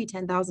 and they can be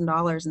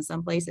 $10,000 in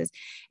some places.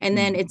 And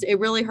then it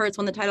really hurts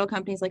when the title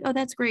company's like, oh,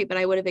 that's great, but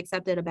I would have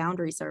accepted a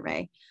boundary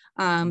survey.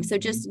 So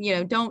just,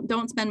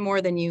 don't spend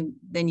more than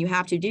you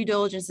have to. Due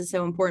diligence is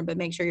so important, but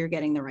make sure you're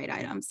getting the right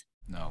items.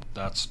 No,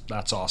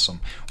 that's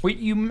awesome. Well,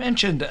 you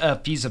mentioned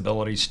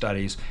feasibility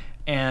studies.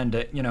 And,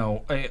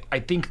 I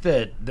think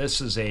that this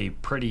is a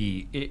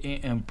pretty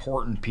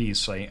important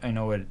piece. I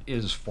know it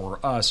is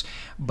for us,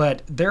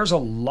 but there's a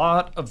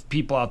lot of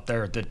people out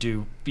there that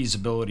do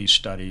feasibility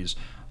studies,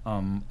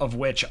 of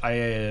which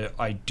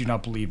I do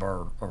not believe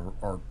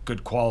are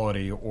good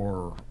quality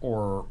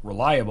or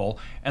reliable.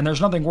 And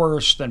there's nothing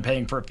worse than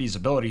paying for a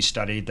feasibility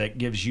study that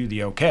gives you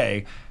the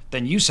okay,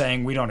 than you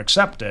saying we don't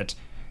accept it.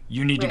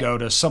 You need to go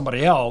to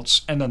somebody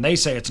else, and then they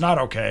say it's not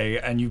okay,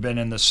 and you've been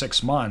in the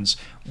 6 months.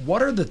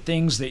 What are the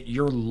things that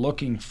you're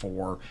looking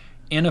for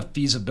in a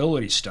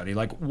feasibility study?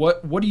 Like,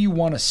 what do you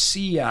want to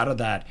see out of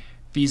that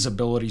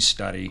feasibility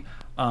study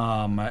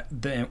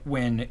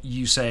when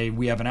you say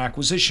we have an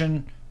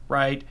acquisition,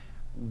 right?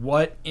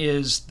 What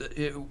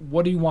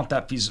do you want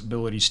that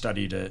feasibility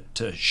study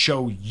to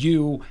show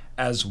you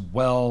as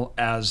well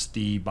as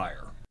the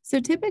buyer? So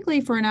typically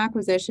for an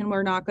acquisition,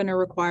 we're not going to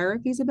require a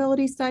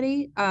feasibility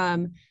study.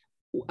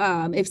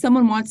 If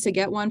someone wants to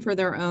get one for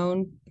their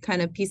own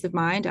kind of peace of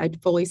mind,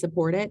 I'd fully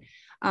support it.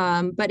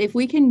 But if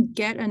we can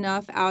get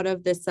enough out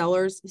of the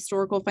seller's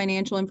historical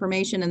financial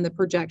information and the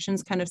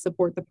projections kind of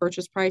support the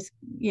purchase price,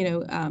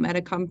 at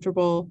a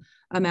comfortable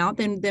amount,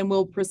 then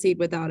we'll proceed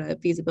without a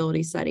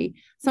feasibility study.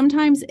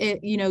 Sometimes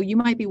you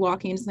might be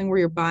walking into something where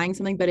you're buying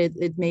something, but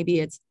maybe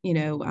it's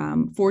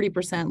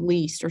 40%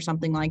 leased or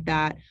something like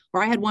that.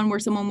 Or I had one where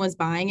someone was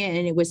buying it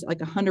and it was like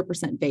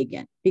 100%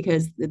 vacant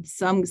because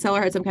some seller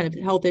had some kind of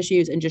health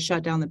issues and just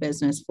shut down the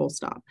business, full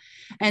stop.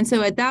 And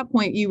so at that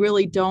point, you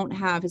really don't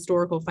have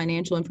historical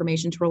financial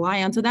information to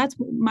rely on. So that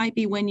might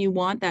be when you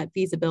want that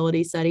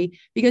feasibility study,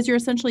 because you're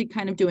essentially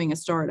kind of doing a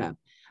startup.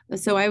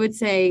 So I would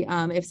say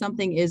if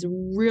something is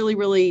really,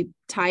 really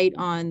tight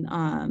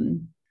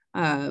on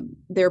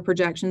their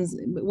projections,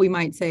 we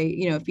might say,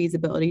 a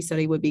feasibility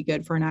study would be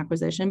good for an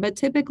acquisition. But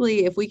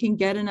typically, if we can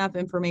get enough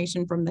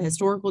information from the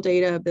historical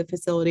data of the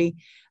facility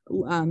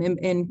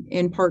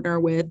and partner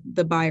with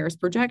the buyer's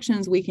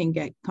projections, we can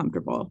get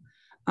comfortable.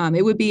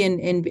 It would be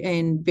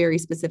in very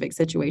specific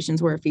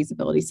situations where a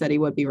feasibility study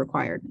would be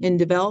required. In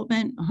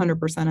development,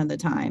 100% of the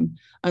time,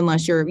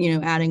 unless you're,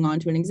 adding on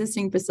to an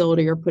existing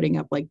facility or putting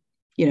up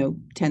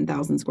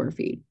 10,000 square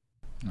feet.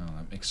 No,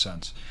 that makes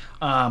sense.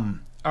 All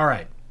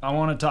right. I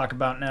want to talk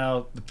about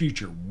now the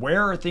future.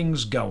 Where are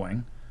things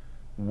going?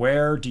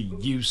 Where do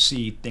you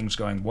see things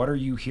going? What are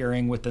you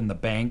hearing within the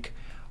bank?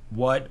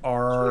 What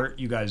are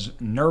you guys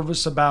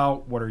nervous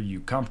about? What are you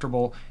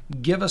comfortable?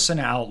 Give us an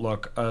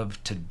outlook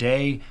of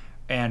today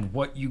and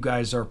what you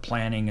guys are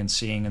planning and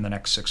seeing in the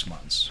next 6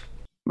 months.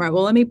 Right.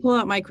 Well, let me pull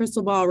out my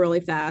crystal ball really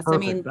fast.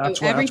 Perfect. I mean,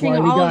 everything,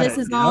 all of this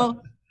is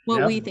all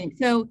what we think.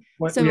 So,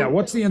 what's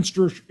the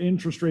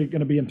interest rate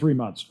going to be in 3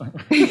 months?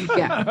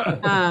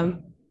 Yeah.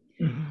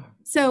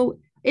 So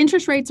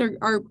interest rates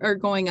are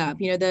going up.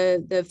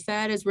 The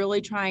Fed is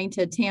really trying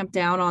to tamp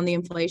down on the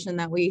inflation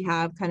that we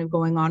have kind of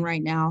going on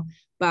right now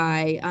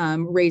by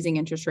raising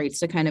interest rates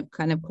to kind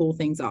of cool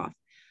things off.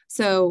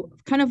 So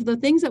kind of the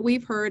things that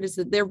we've heard is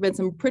that there have been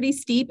some pretty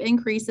steep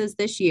increases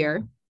this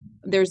year.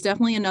 There's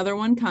definitely another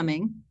one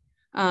coming.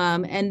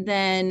 And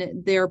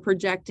then they're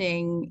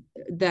projecting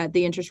that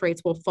the interest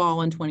rates will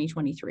fall in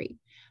 2023.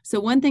 So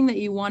one thing that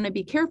you want to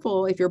be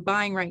careful if you're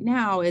buying right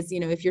now is,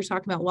 if you're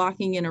talking about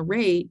locking in a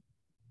rate,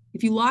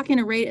 if you lock in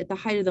a rate at the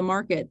height of the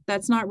market,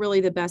 that's not really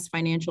the best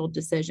financial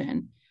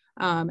decision.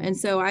 And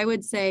so I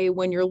would say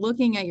when you're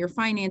looking at your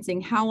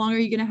financing, how long are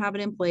you going to have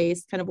it in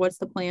place? Kind of what's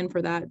the plan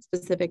for that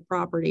specific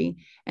property?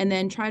 And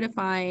then try to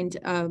find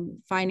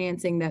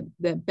financing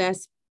that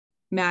best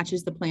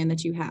matches the plan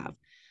that you have.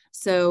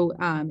 So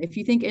if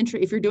you think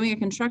if you're doing a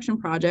construction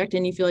project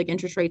and you feel like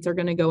interest rates are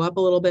going to go up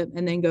a little bit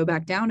and then go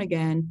back down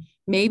again,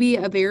 maybe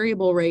a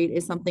variable rate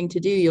is something to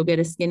do. You'll get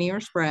a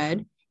skinnier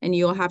spread and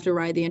you'll have to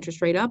ride the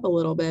interest rate up a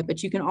little bit,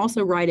 but you can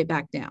also ride it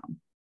back down.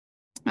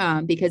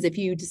 Because if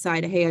you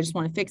decide, hey, I just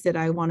want to fix it,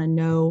 I want to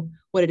know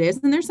what it is.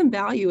 And there's some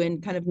value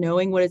in kind of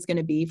knowing what it's going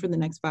to be for the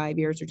next 5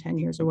 years or 10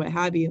 years or what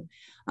have you.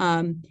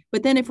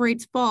 But then if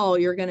rates fall,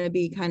 you're going to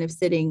be kind of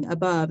sitting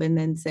above and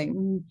then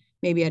saying,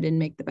 maybe I didn't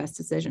make the best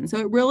decision. So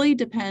it really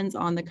depends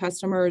on the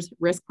customer's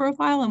risk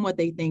profile and what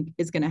they think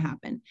is going to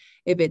happen.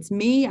 If it's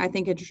me, I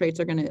think interest rates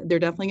they're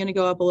definitely going to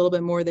go up a little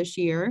bit more this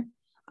year.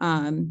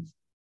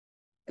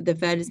 The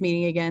Fed is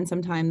meeting again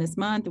sometime this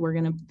month. We're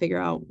going to figure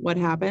out what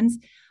happens.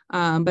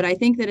 But I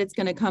think that it's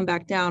going to come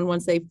back down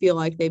once they feel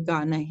like they've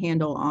gotten a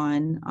handle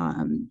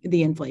on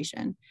the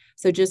inflation.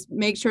 So just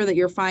make sure that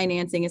your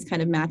financing is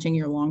kind of matching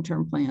your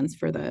long-term plans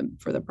for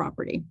the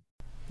property.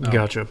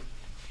 Gotcha.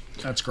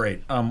 That's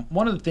great.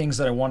 One of the things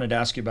that I wanted to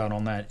ask you about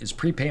on that is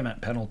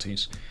prepayment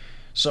penalties.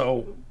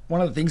 So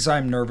one of the things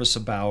I'm nervous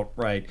about,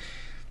 right,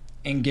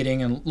 in getting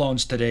in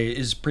loans today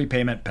is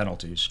prepayment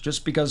penalties,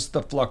 just because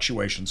the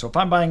fluctuation. So if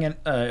I'm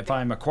if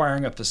I'm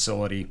acquiring a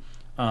facility,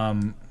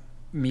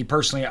 me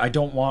personally, I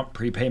don't want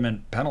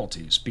prepayment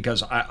penalties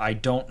because I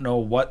don't know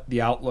what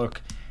the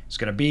outlook is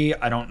going to be.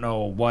 I don't know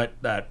what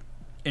that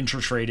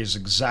interest rate is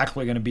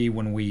exactly going to be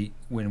when we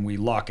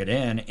lock it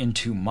in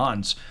 2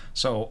 months.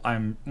 So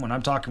when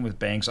I'm talking with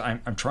banks,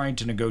 I'm trying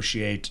to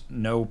negotiate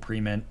no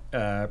payment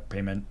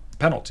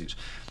penalties.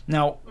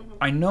 Now,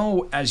 I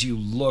know as you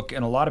look,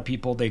 and a lot of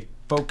people, they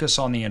focus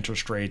on the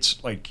interest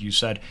rates, like you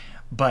said,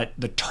 but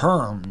the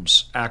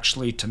terms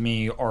actually, to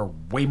me, are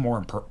way more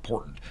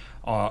important.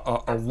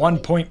 A 1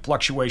 point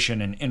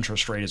fluctuation in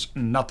interest rate is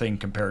nothing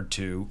compared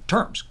to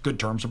terms, good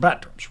terms or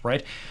bad terms,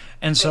 right?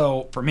 And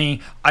so for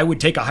me, I would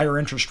take a higher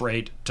interest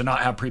rate to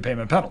not have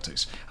prepayment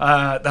penalties.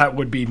 That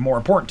would be more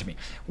important to me.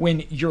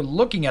 When you're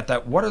looking at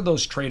that, what are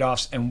those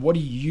trade-offs, and what are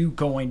you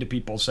going to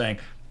people saying,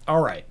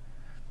 all right,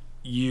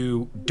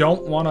 you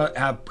don't want to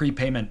have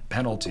prepayment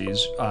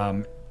penalties.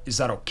 Is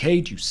that okay?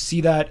 Do you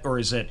see that? Or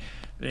is it,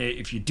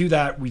 if you do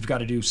that, we've got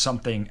to do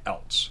something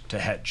else to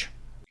hedge?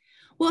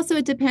 Well, so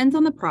it depends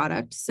on the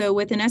product. So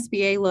with an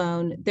SBA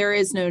loan, there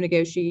is no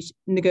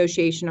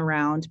negotiation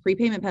around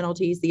prepayment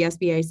penalties. The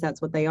SBA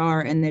sets what they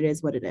are, and it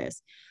is what it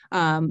is.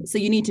 So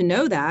you need to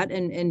know that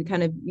and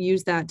kind of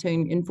use that to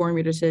inform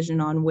your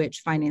decision on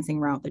which financing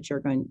route that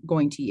you're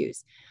going to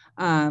use.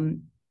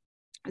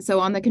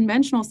 So on the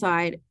conventional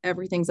side,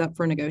 everything's up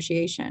for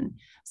negotiation.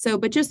 So,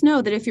 but just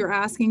know that if you're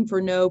asking for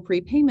no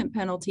prepayment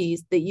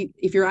penalties,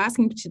 if you're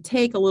asking to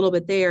take a little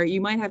bit there, you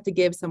might have to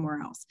give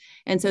somewhere else.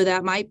 And so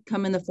that might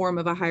come in the form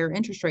of a higher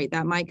interest rate.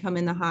 That might come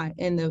in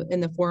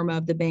the form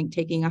of the bank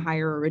taking a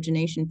higher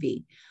origination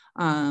fee.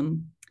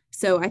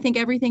 So I think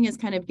everything is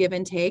kind of give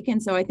and take.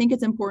 And so I think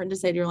it's important to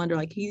say to your lender,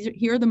 like,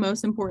 here are the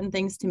most important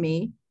things to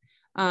me.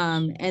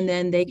 And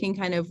then they can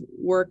kind of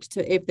work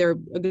to, if they're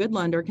a good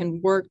lender,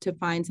 can work to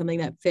find something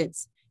that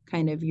fits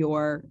kind of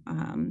your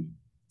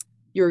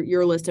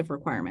list of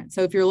requirements.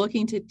 So if you're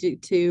looking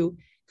to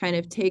kind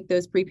of take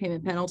those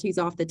prepayment penalties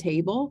off the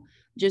table,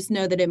 just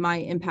know that it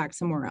might impact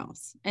somewhere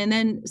else. And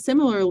then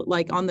similar,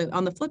 like on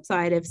the flip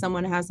side, if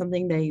someone has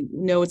something they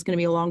know it's going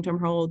to be a long-term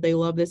hold, they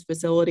love this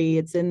facility,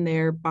 it's in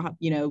their,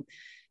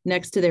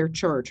 next to their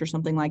church or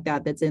something like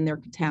that, that's in their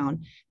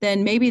town,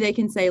 then maybe they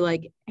can say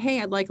like,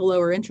 hey, I'd like a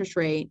lower interest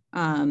rate.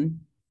 And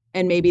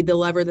maybe the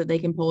lever that they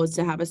can pull is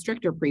to have a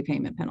stricter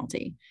prepayment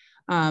penalty.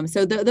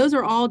 So those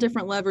are all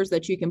different levers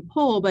that you can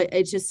pull, but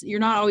it's just, you're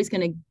not always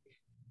going to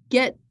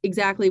get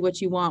exactly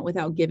what you want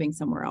without giving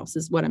somewhere else,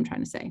 is what I'm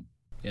trying to say.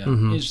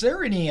 Yeah. Is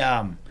there any,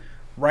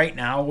 right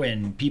now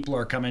when people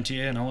are coming to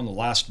you, in the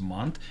last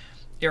month,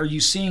 are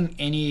you seeing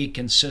any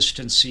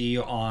consistency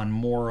on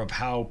more of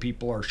how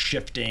people are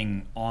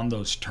shifting on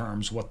those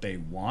terms, what they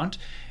want?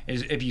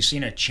 Have you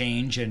seen a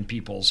change in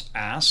people's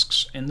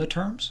asks in the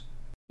terms?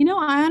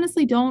 I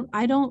honestly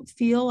I don't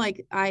feel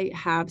like I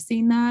have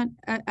seen that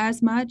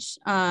as much.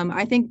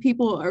 I think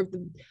people are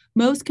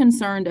most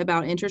concerned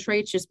about interest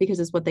rates just because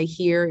it's what they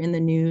hear in the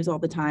news all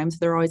the time. So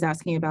they're always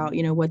asking about,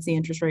 what's the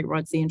interest rate?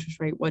 What's the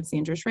interest rate? What's the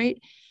interest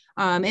rate?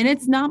 And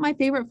it's not my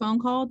favorite phone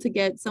call to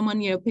get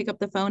someone, pick up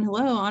the phone,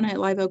 hello, Anna at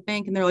Live Oak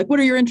Bank. And they're like, what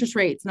are your interest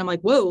rates? And I'm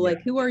like, whoa,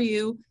 like, who are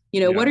you?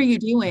 What are you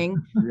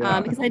doing?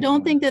 Because I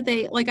don't think that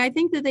I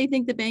think that they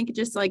think the bank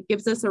just like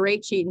gives us a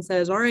rate sheet and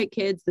says, all right,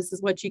 kids, this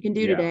is what you can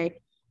do today.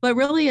 But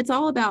really, it's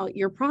all about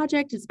your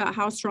project. It's about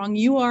how strong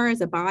you are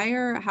as a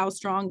buyer, how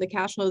strong the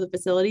cash flow of the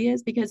facility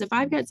is. Because if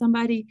I've got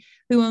somebody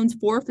who owns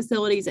 4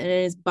 facilities and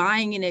is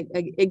buying an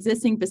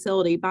existing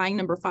facility, buying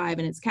number 5,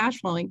 and it's cash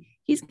flowing,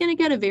 he's going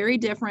to get a very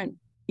different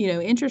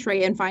interest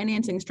rate and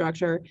financing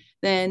structure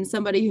than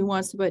somebody who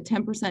wants to put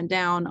 10%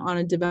 down on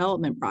a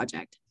development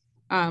project.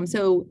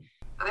 So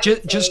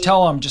just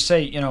tell them, just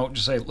say,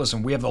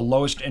 listen, we have the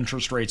lowest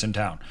interest rates in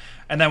town.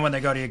 And then when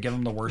they go to you, give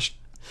them the worst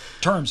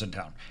terms in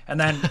town. And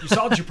then you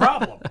solved your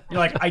problem. You're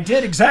like, I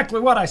did exactly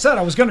what I said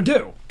I was going to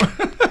do.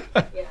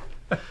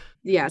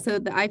 Yeah. So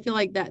I feel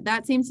like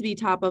that seems to be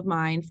top of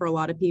mind for a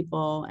lot of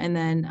people. And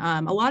then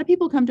a lot of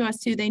people come to us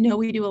too. They know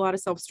we do a lot of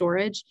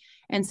self-storage.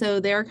 And so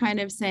they're kind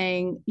of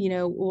saying,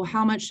 well,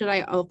 how much should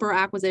I owe for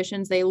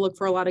acquisitions? They look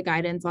for a lot of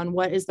guidance on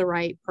what is the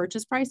right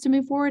purchase price to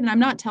move forward. And I'm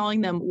not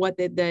telling them what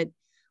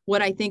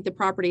I think the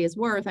property is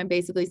worth. I'm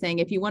basically saying,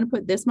 if you want to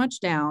put this much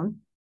down,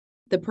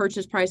 the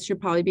purchase price should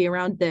probably be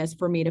around this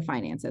for me to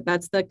finance it.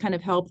 That's the kind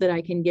of help that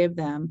I can give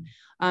them.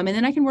 And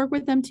then I can work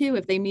with them too.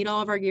 If they meet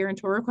all of our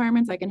guarantor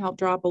requirements, I can help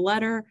drop a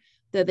letter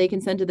that they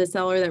can send to the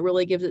seller that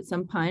really gives it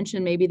some punch,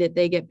 and maybe that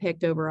they get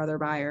picked over other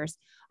buyers.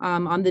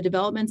 On the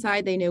development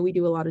side, they know we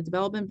do a lot of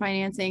development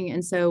financing.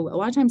 And so a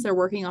lot of times they're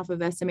working off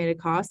of estimated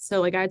costs.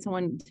 So like I had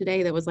someone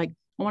today that was like,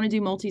 I want to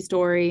do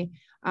multi-story.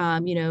 I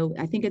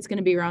think it's going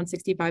to be around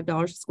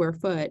 $65 a square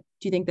foot.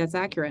 Do you think that's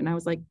accurate? And I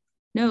was like,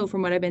 no,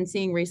 from what I've been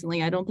seeing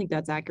recently, I don't think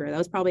that's accurate. That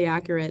was probably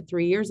accurate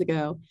 3 years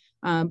ago,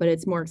 but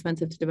it's more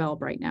expensive to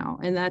develop right now.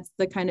 And that's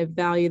the kind of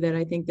value that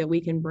I think that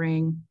we can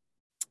bring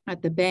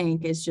at the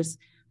bank, is just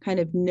kind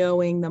of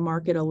knowing the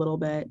market a little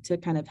bit to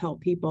kind of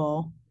help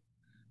people,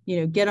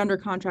 get under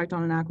contract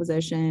on an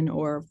acquisition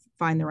or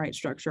find the right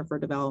structure for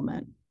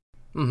development.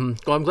 Mm-hmm.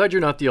 Well, I'm glad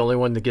you're not the only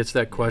one that gets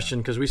that question,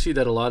 because we see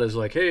that a lot. Is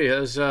like, hey,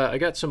 I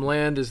got some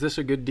land. Is this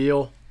a good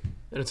deal?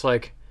 And it's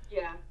like,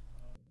 yeah.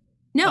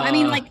 No, I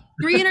mean, like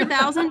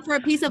 300,000 for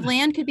a piece of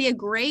land could be a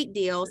great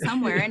deal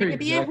somewhere, and it could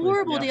be a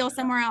horrible deal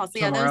somewhere else.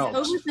 So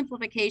those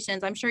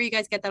oversimplifications, I'm sure you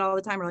guys get that all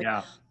the time. We're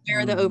like,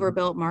 where are the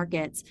overbuilt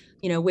markets?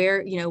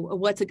 Where,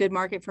 what's a good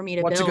market for me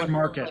to build? What's a good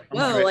market? Like,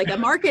 whoa, like a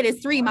market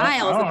is 3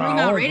 miles, a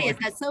 3-mile radius.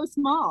 That's so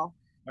small.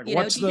 Like,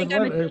 what's the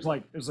limit? It's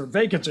like, is there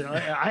vacancy?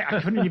 I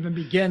couldn't even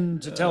begin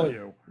to tell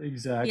you.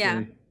 Exactly.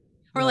 Yeah.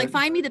 Or like,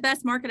 find me the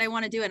best market I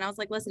want to do it. And I was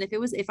like, listen,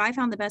 if I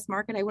found the best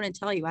market, I wouldn't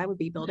tell you. I would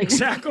be building.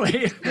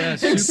 Exactly. Yeah,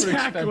 super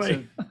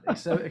expensive.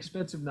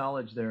 Expensive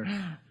knowledge there.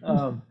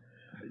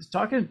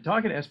 Talking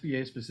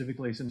SBA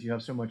specifically, since you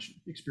have so much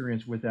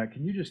experience with that,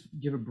 can you just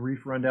give a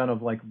brief rundown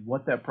of like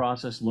what that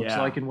process looks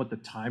like and what the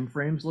time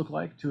frames look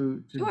like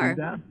to do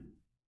that?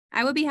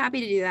 I would be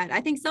happy to do that.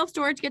 I think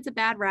self-storage gets a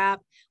bad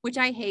rap, which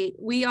I hate.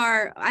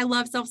 SBA.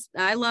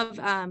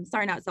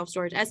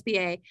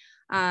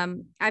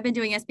 I've been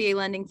doing SBA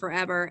lending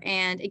forever,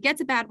 and it gets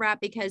a bad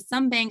rap because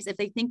some banks, if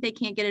they think they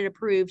can't get it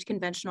approved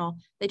conventional,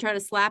 they try to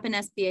slap an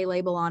SBA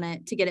label on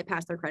it to get it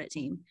past their credit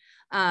team.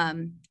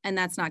 And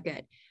that's not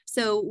good.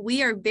 So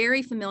we are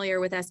very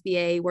familiar with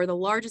SBA. We're the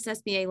largest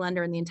SBA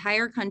lender in the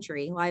entire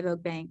country, Live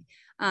Oak Bank.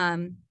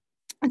 And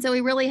so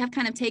we really have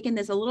kind of taken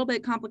this a little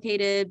bit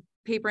complicated,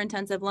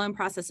 paper-intensive loan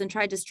process and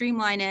tried to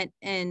streamline it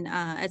in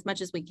as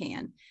much as we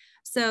can.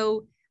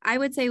 So I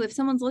would say if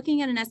someone's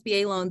looking at an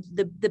SBA loan,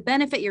 the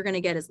benefit you're going to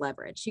get is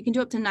leverage. You can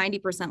do up to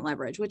 90%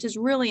 leverage, which is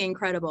really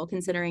incredible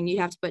considering you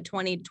have to put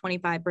 20 to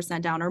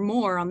 25% down or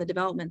more on the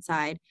development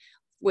side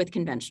with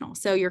conventional.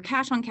 So your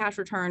cash on cash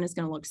return is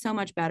going to look so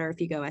much better if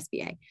you go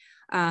SBA.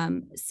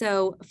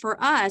 So for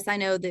us, I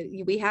know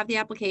that we have the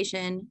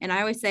application, and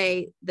I always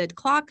say the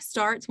clock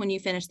starts when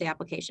you finish the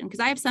application, because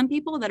I have some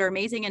people that are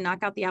amazing and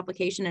knock out the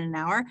application in an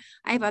hour.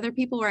 I have other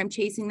people where I'm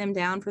chasing them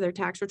down for their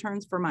tax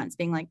returns for months,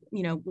 being like,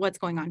 what's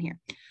going on here?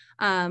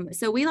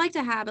 So we like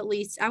to have at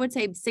least, I would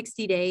say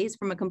 60 days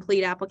from a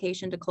complete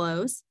application to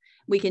close.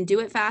 We can do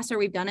it faster.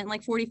 We've done it in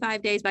like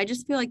 45 days, but I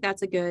just feel like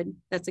that's a good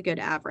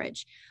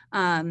average.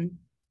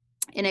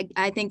 And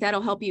I think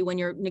that'll help you when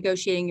you're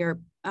negotiating your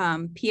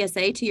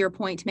PSA, to your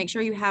point, to make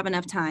sure you have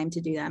enough time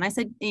to do that. And I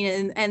said,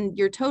 and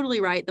you're totally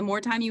right. The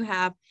more time you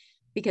have,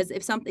 because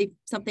if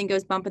something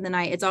goes bump in the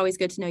night, it's always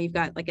good to know you've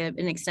got like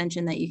an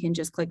extension that you can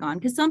just click on,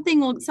 because something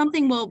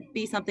will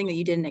be something that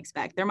you didn't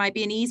expect. There might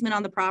be an easement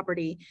on the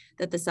property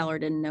that the seller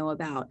didn't know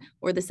about,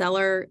 or the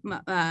seller,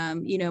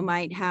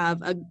 might have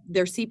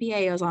their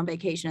CPA is on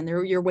vacation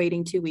and you're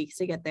waiting 2 weeks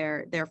to get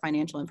their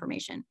financial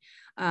information.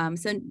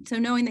 So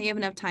knowing that you have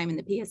enough time in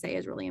the PSA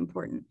is really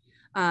important.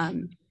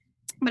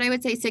 But I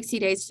would say 60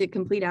 days to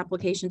complete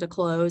application to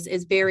close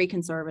is very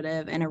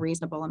conservative and a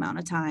reasonable amount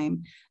of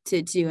time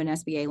to do an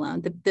SBA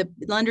loan. The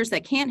lenders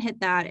that can't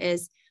hit that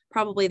is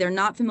probably they're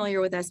not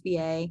familiar with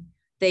SBA.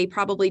 They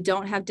probably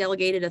don't have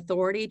delegated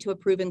authority to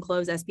approve and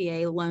close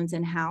SBA loans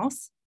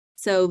in-house.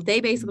 So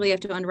they basically have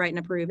to underwrite and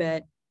approve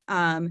it.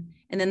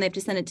 And then they have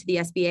to send it to the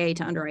SBA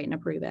to underwrite and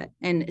approve it.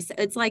 And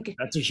it's like,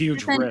 that's a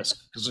huge risk,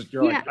 because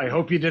you're like, I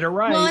hope you did it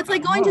right. Well, it's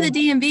like going to the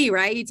DMV,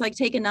 right? It's like,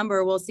 take a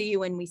number, we'll see you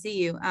when we see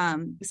you.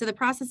 So the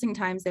processing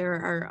times there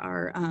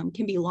are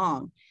can be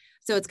long.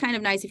 So it's kind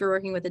of nice if you're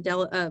working with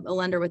a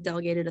lender with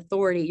delegated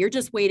authority. You're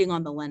just waiting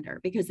on the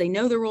lender because they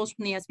know the rules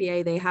from the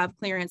SBA. They have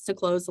clearance to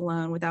close the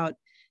loan without,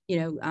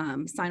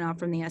 sign off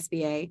from the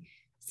SBA.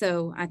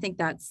 So I think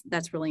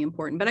that's really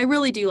important. But I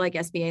really do like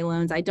SBA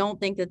loans. I don't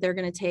think that they're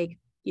going to take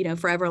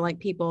forever like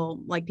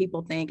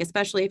people think,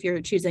 especially if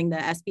you're choosing the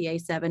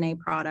SBA 7A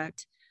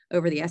product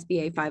over the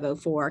SBA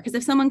 504. Because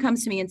if someone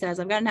comes to me and says,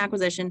 I've got an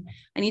acquisition,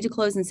 I need to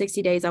close in 60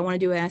 days, I want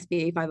to do an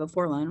SBA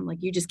 504 loan, I'm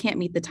like, you just can't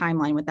meet the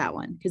timeline with that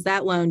one, because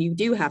that loan, you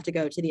do have to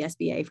go to the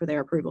SBA for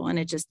their approval, and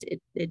it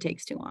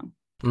takes too long.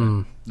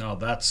 No,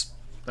 that's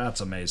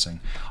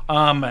amazing.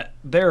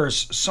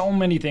 There's so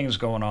many things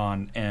going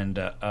on, and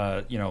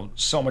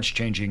so much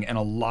changing, and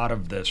a lot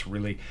of this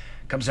really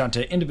comes down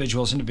to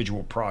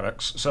individual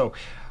products. So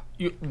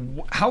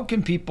how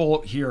can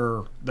people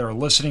here that are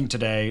listening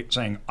today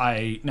saying,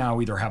 I now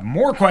either have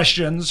more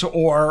questions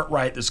or,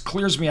 right, this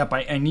clears me up,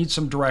 I need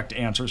some direct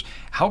answers.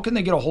 How can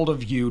they get a hold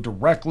of you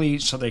directly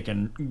so they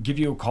can give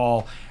you a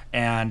call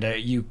and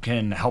you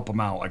can help them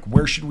out? Like,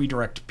 where should we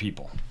direct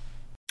people?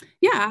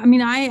 Yeah, I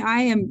mean,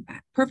 I am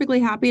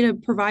perfectly happy to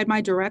provide my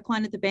direct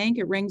line at the bank.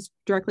 It rings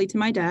directly to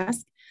my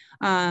desk.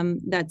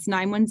 That's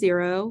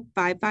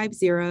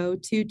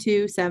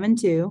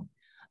 910-550-2272.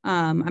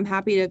 I'm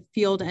happy to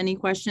field any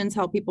questions,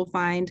 help people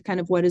find kind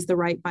of what is the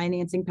right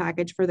financing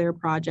package for their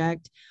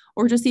project,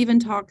 or just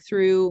even talk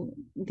through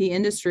the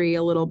industry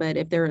a little bit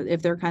if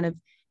they're kind of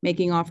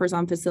making offers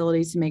on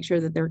facilities to make sure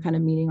that they're kind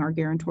of meeting our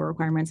guarantor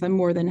requirements. I'm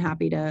more than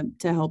happy to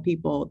help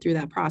people through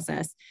that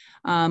process.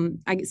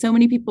 So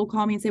many people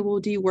call me and say, well,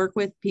 do you work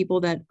with people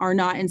that are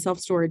not in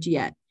self-storage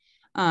yet?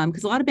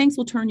 Because a lot of banks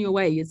will turn you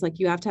away. It's like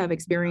you have to have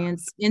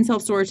experience in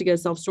self-storage to get a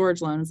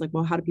self-storage loan. It's like,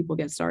 well, how do people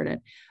get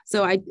started?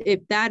 So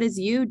if that is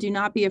you, do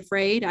not be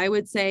afraid. I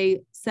would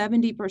say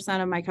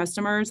 70% of my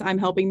customers, I'm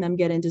helping them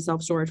get into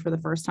self-storage for the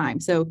first time.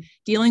 So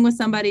dealing with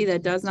somebody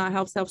that does not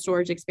have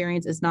self-storage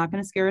experience is not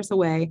going to scare us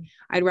away.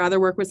 I'd rather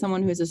work with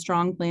someone who has a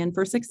strong plan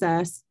for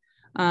success,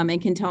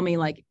 and can tell me,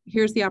 like,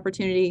 here's the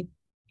opportunity.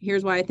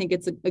 Here's why I think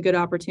it's a good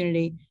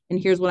opportunity, and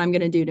here's what I'm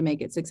going to do to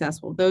make it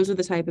successful. Those are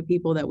the type of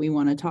people that we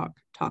want to talk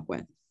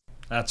with.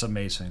 That's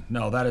amazing.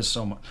 No, that is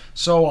so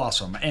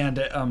awesome.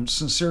 And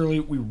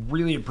sincerely, we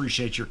really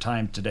appreciate your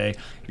time today,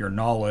 your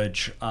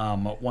knowledge.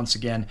 Once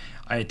again,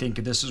 I think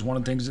this is one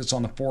of the things that's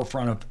on the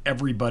forefront of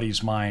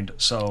everybody's mind.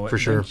 So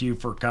thank you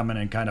for coming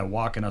and kind of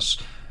walking us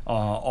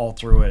all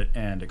through it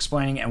and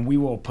explaining. And we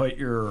will put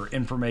your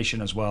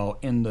information as well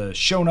in the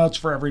show notes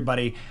for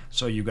everybody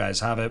so you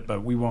guys have it,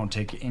 but we won't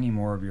take any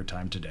more of your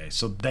time today.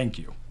 So thank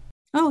you.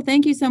 Oh,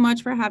 thank you so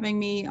much for having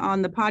me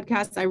on the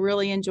podcast. I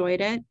really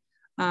enjoyed it.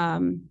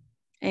 Again,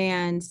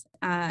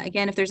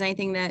 if there's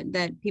anything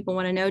that people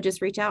want to know,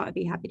 just reach out. I'd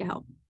be happy to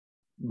help.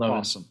 Love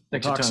Awesome.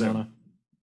 It. Thanks a ton, Anna.